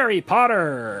 Harry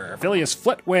Potter, Phileas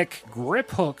Flitwick,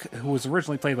 Griphook, who was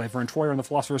originally played by Vern Troyer in The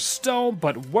Philosopher's Stone,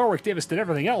 but Warwick Davis did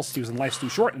everything else. He was in Life's Too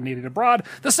Short and Needed Abroad.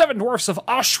 The Seven Dwarfs of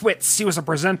Auschwitz, he was a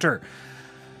presenter.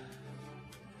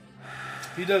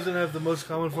 He doesn't have the most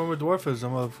common form of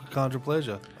dwarfism of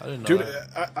chondroplasia. I didn't know Dude,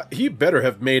 that. he better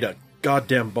have made a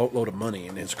goddamn boatload of money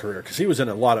in his career, because he was in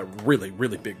a lot of really,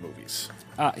 really big movies.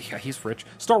 Yeah, he's rich.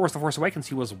 Star Wars The Force Awakens,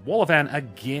 he was Wollivan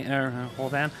again.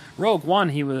 Wollivan. Rogue One,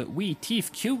 he was Wee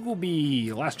Teef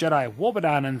Kugelby. Last Jedi,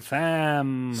 Wobadan and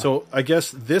Tham. So I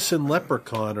guess this and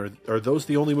Leprechaun, are those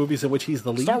the only movies in which he's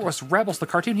the lead? Star Wars Rebels, the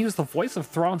cartoon, he was the voice of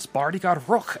Thrawn's bodyguard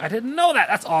Rook. I didn't know that.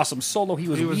 That's awesome. Solo, he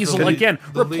was Weasel again,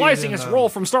 reprising his role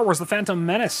from Star Wars The Phantom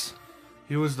Menace.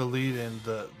 He was the lead in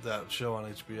that show on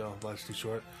HBO, Life's Too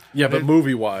Short. Yeah, but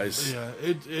movie-wise. Yeah,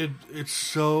 it's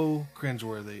so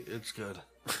cringeworthy. It's good.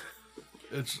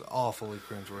 It's awfully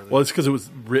cringeworthy. Well, it's because it was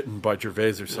written by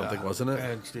Gervais or something, wasn't it?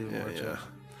 And Stephen Merchant.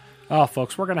 Oh,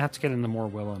 folks, we're gonna have to get into more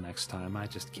Willow next time. I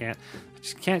just can't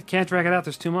drag it out.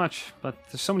 There's too much, but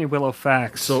there's so many Willow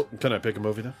facts. So, can I pick a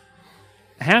movie now?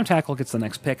 Ham Tackle gets the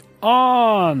next pick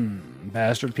on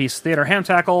Bastard Piece Theater. Ham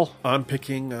Tackle. I'm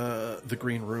picking The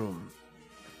Green Room.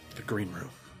 The Green Room.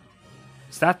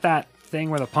 Is that thing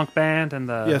where the punk band and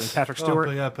and Patrick Stewart?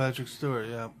 Oh, yeah, Patrick Stewart.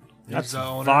 Yeah, that's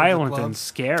violent and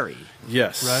scary.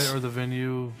 Yes, right, or the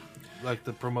venue, like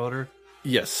the promoter.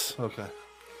 Yes. Okay.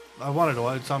 I wanted to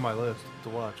watch. It's on my list to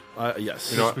watch.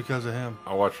 Yes. Just because of him.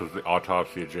 I watched The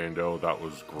Autopsy of Jane Doe. That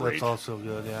was great. That's also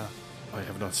good, yeah. I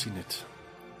have not seen it.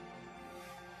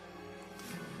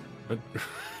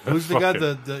 Who's the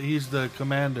guy? He's the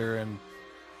commander in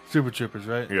Super Troopers,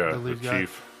 right? Yeah, the lead the guy.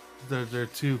 chief. They're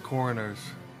two coroners,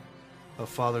 a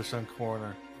father-son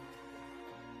coroner,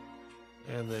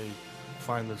 and they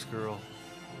find this girl.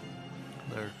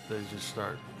 They just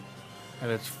start, and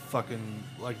it's fucking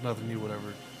like nothing you would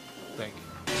ever think.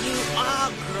 You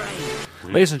are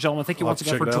great. Ladies and gentlemen, thank you once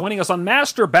again for joining us on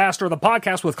Master Bastard, the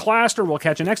podcast with Claster. We'll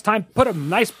catch you next time. Put a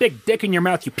nice big dick in your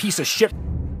mouth, you piece of shit.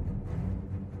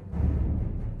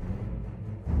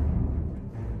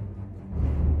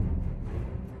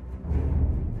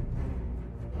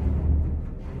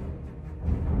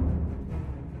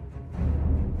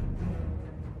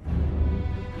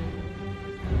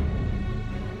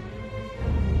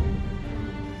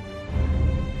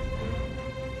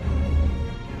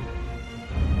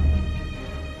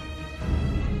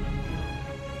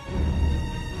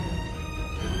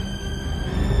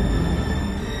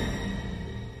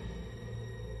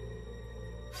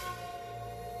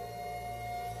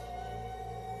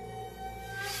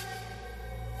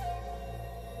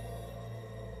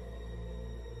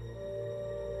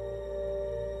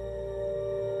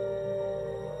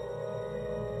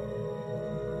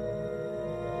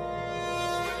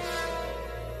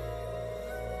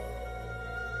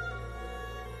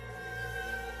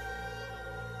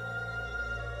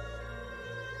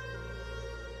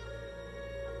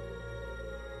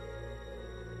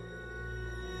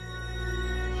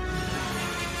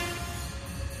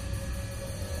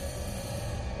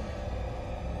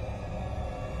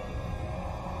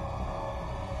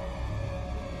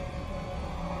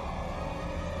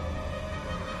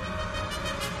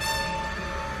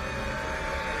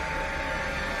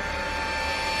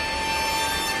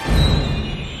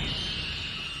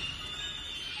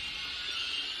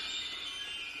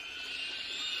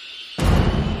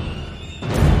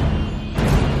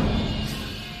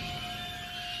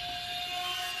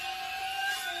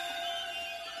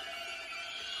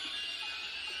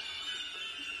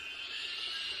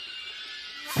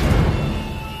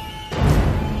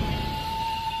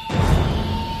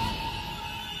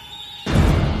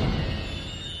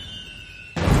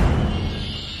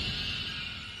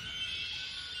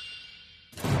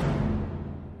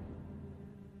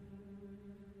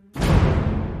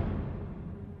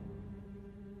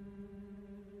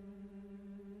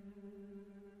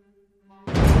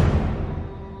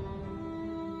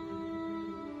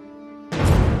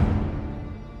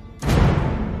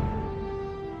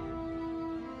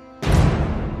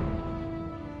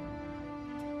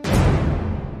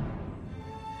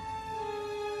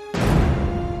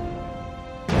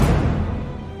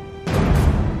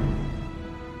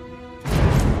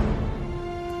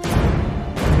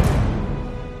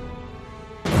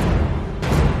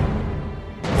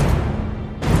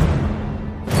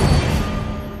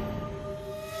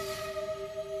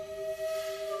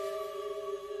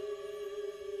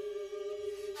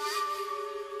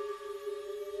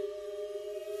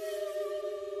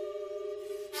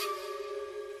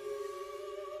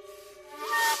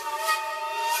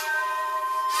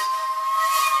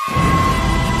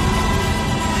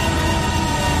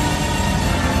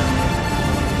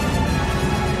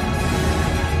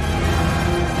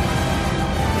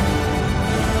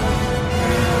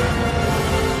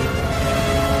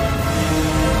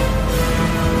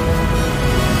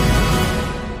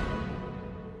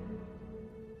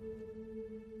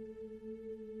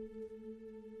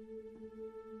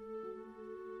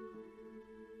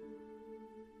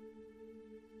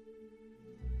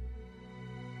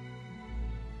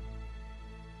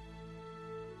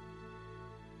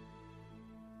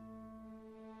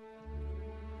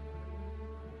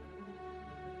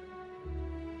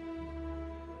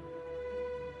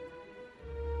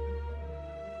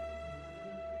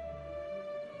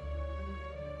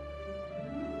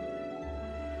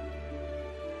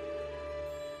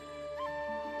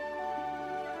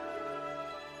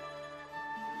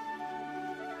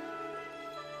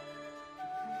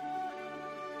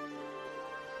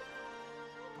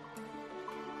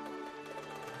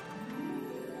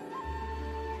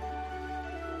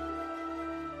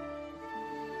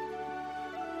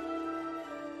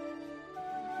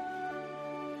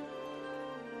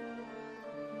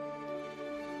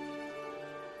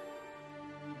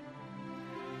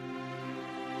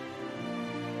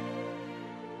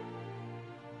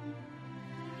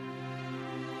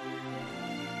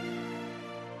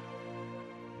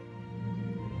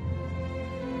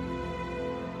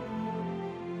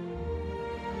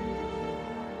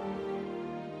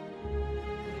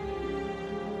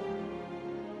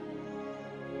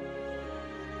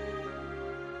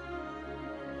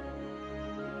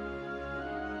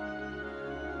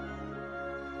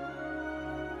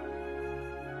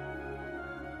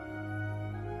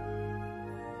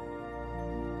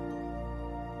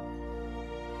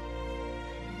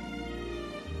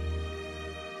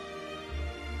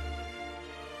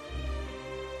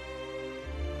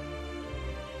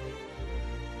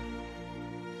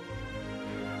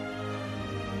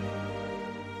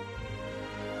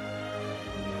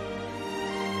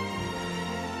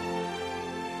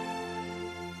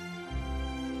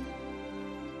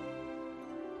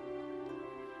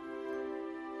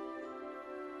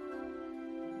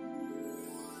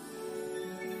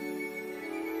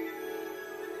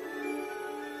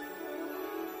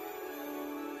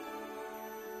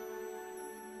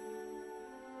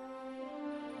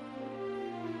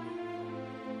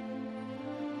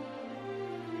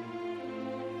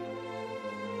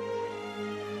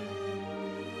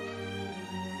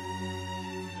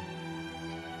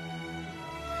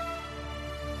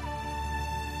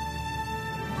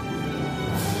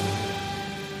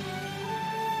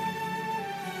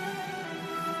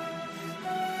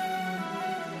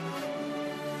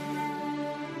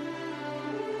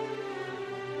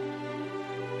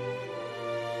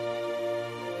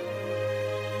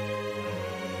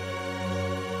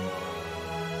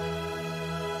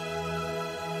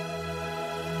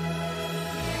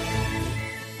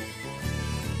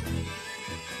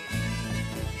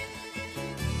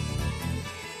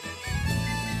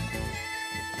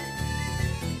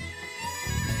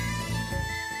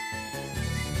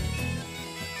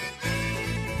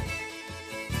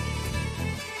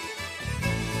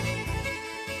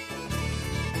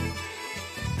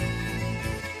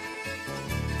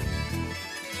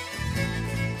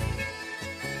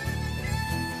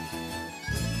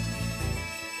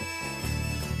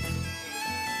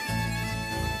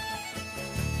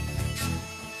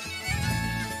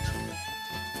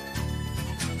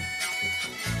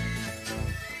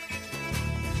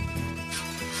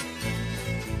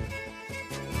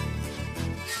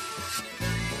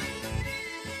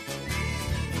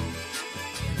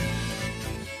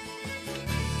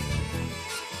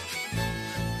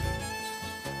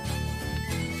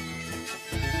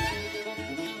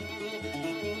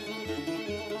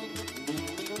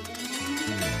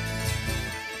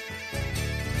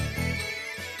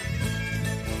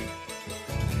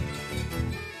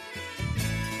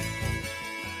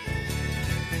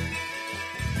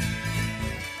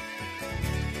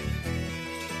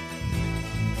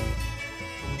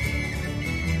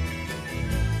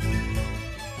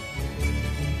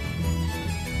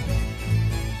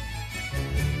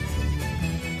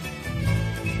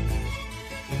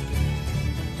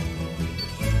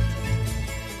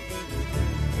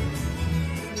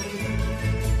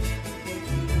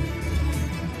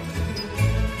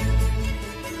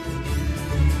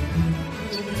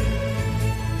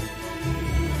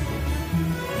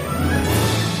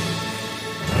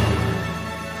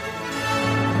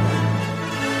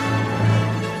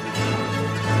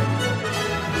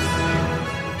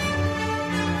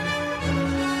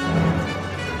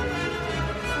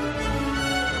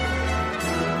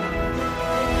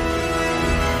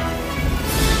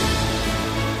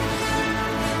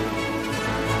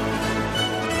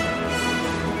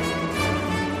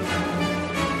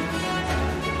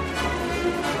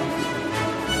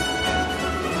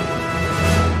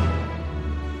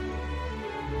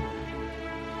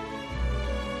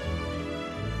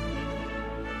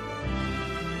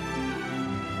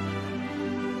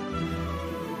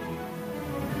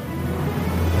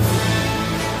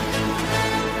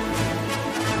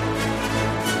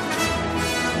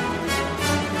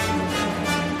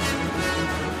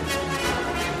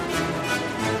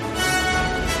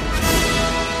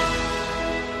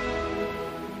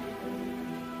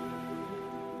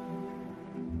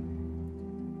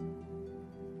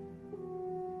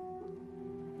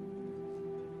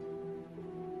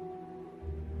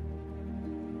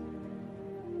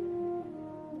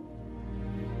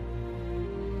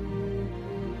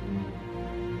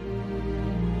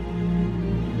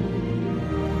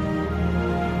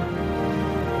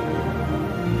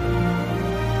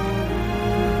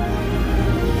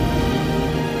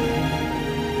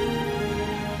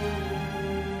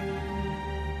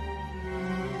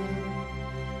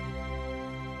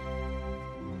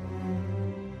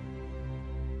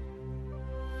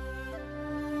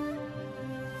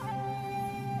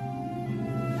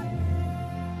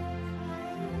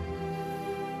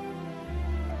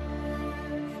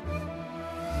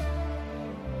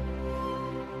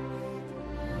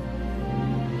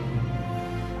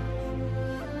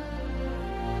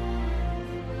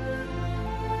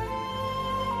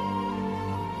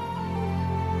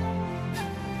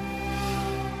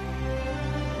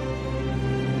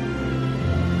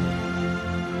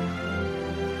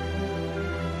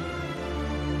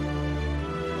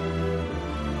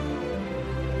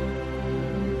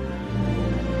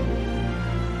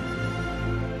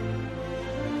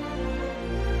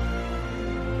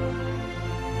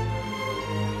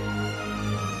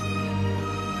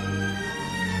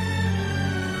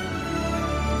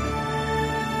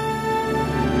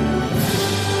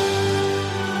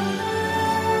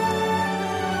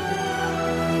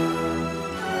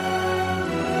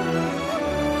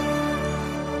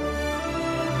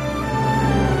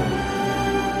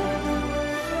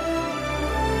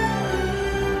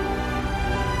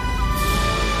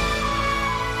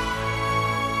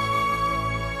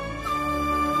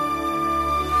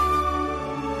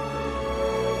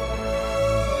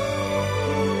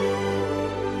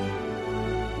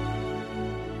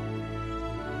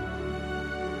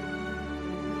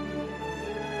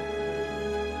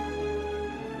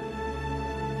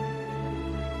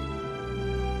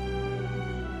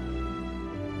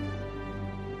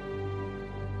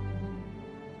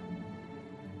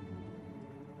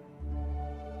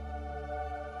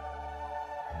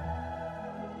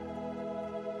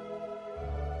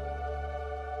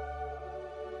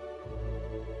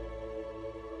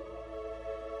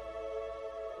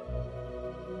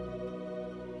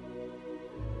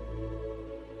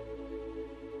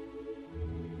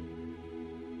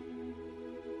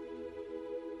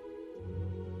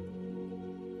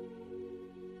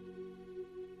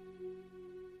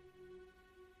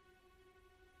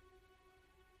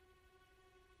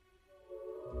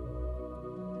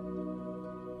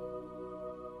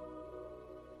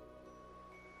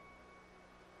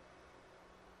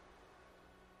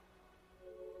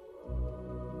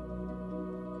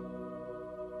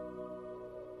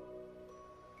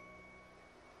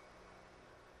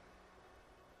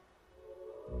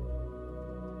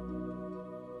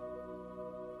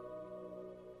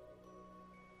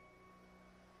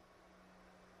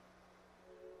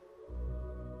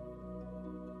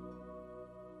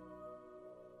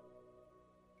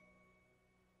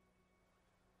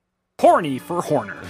 Horny for Horner.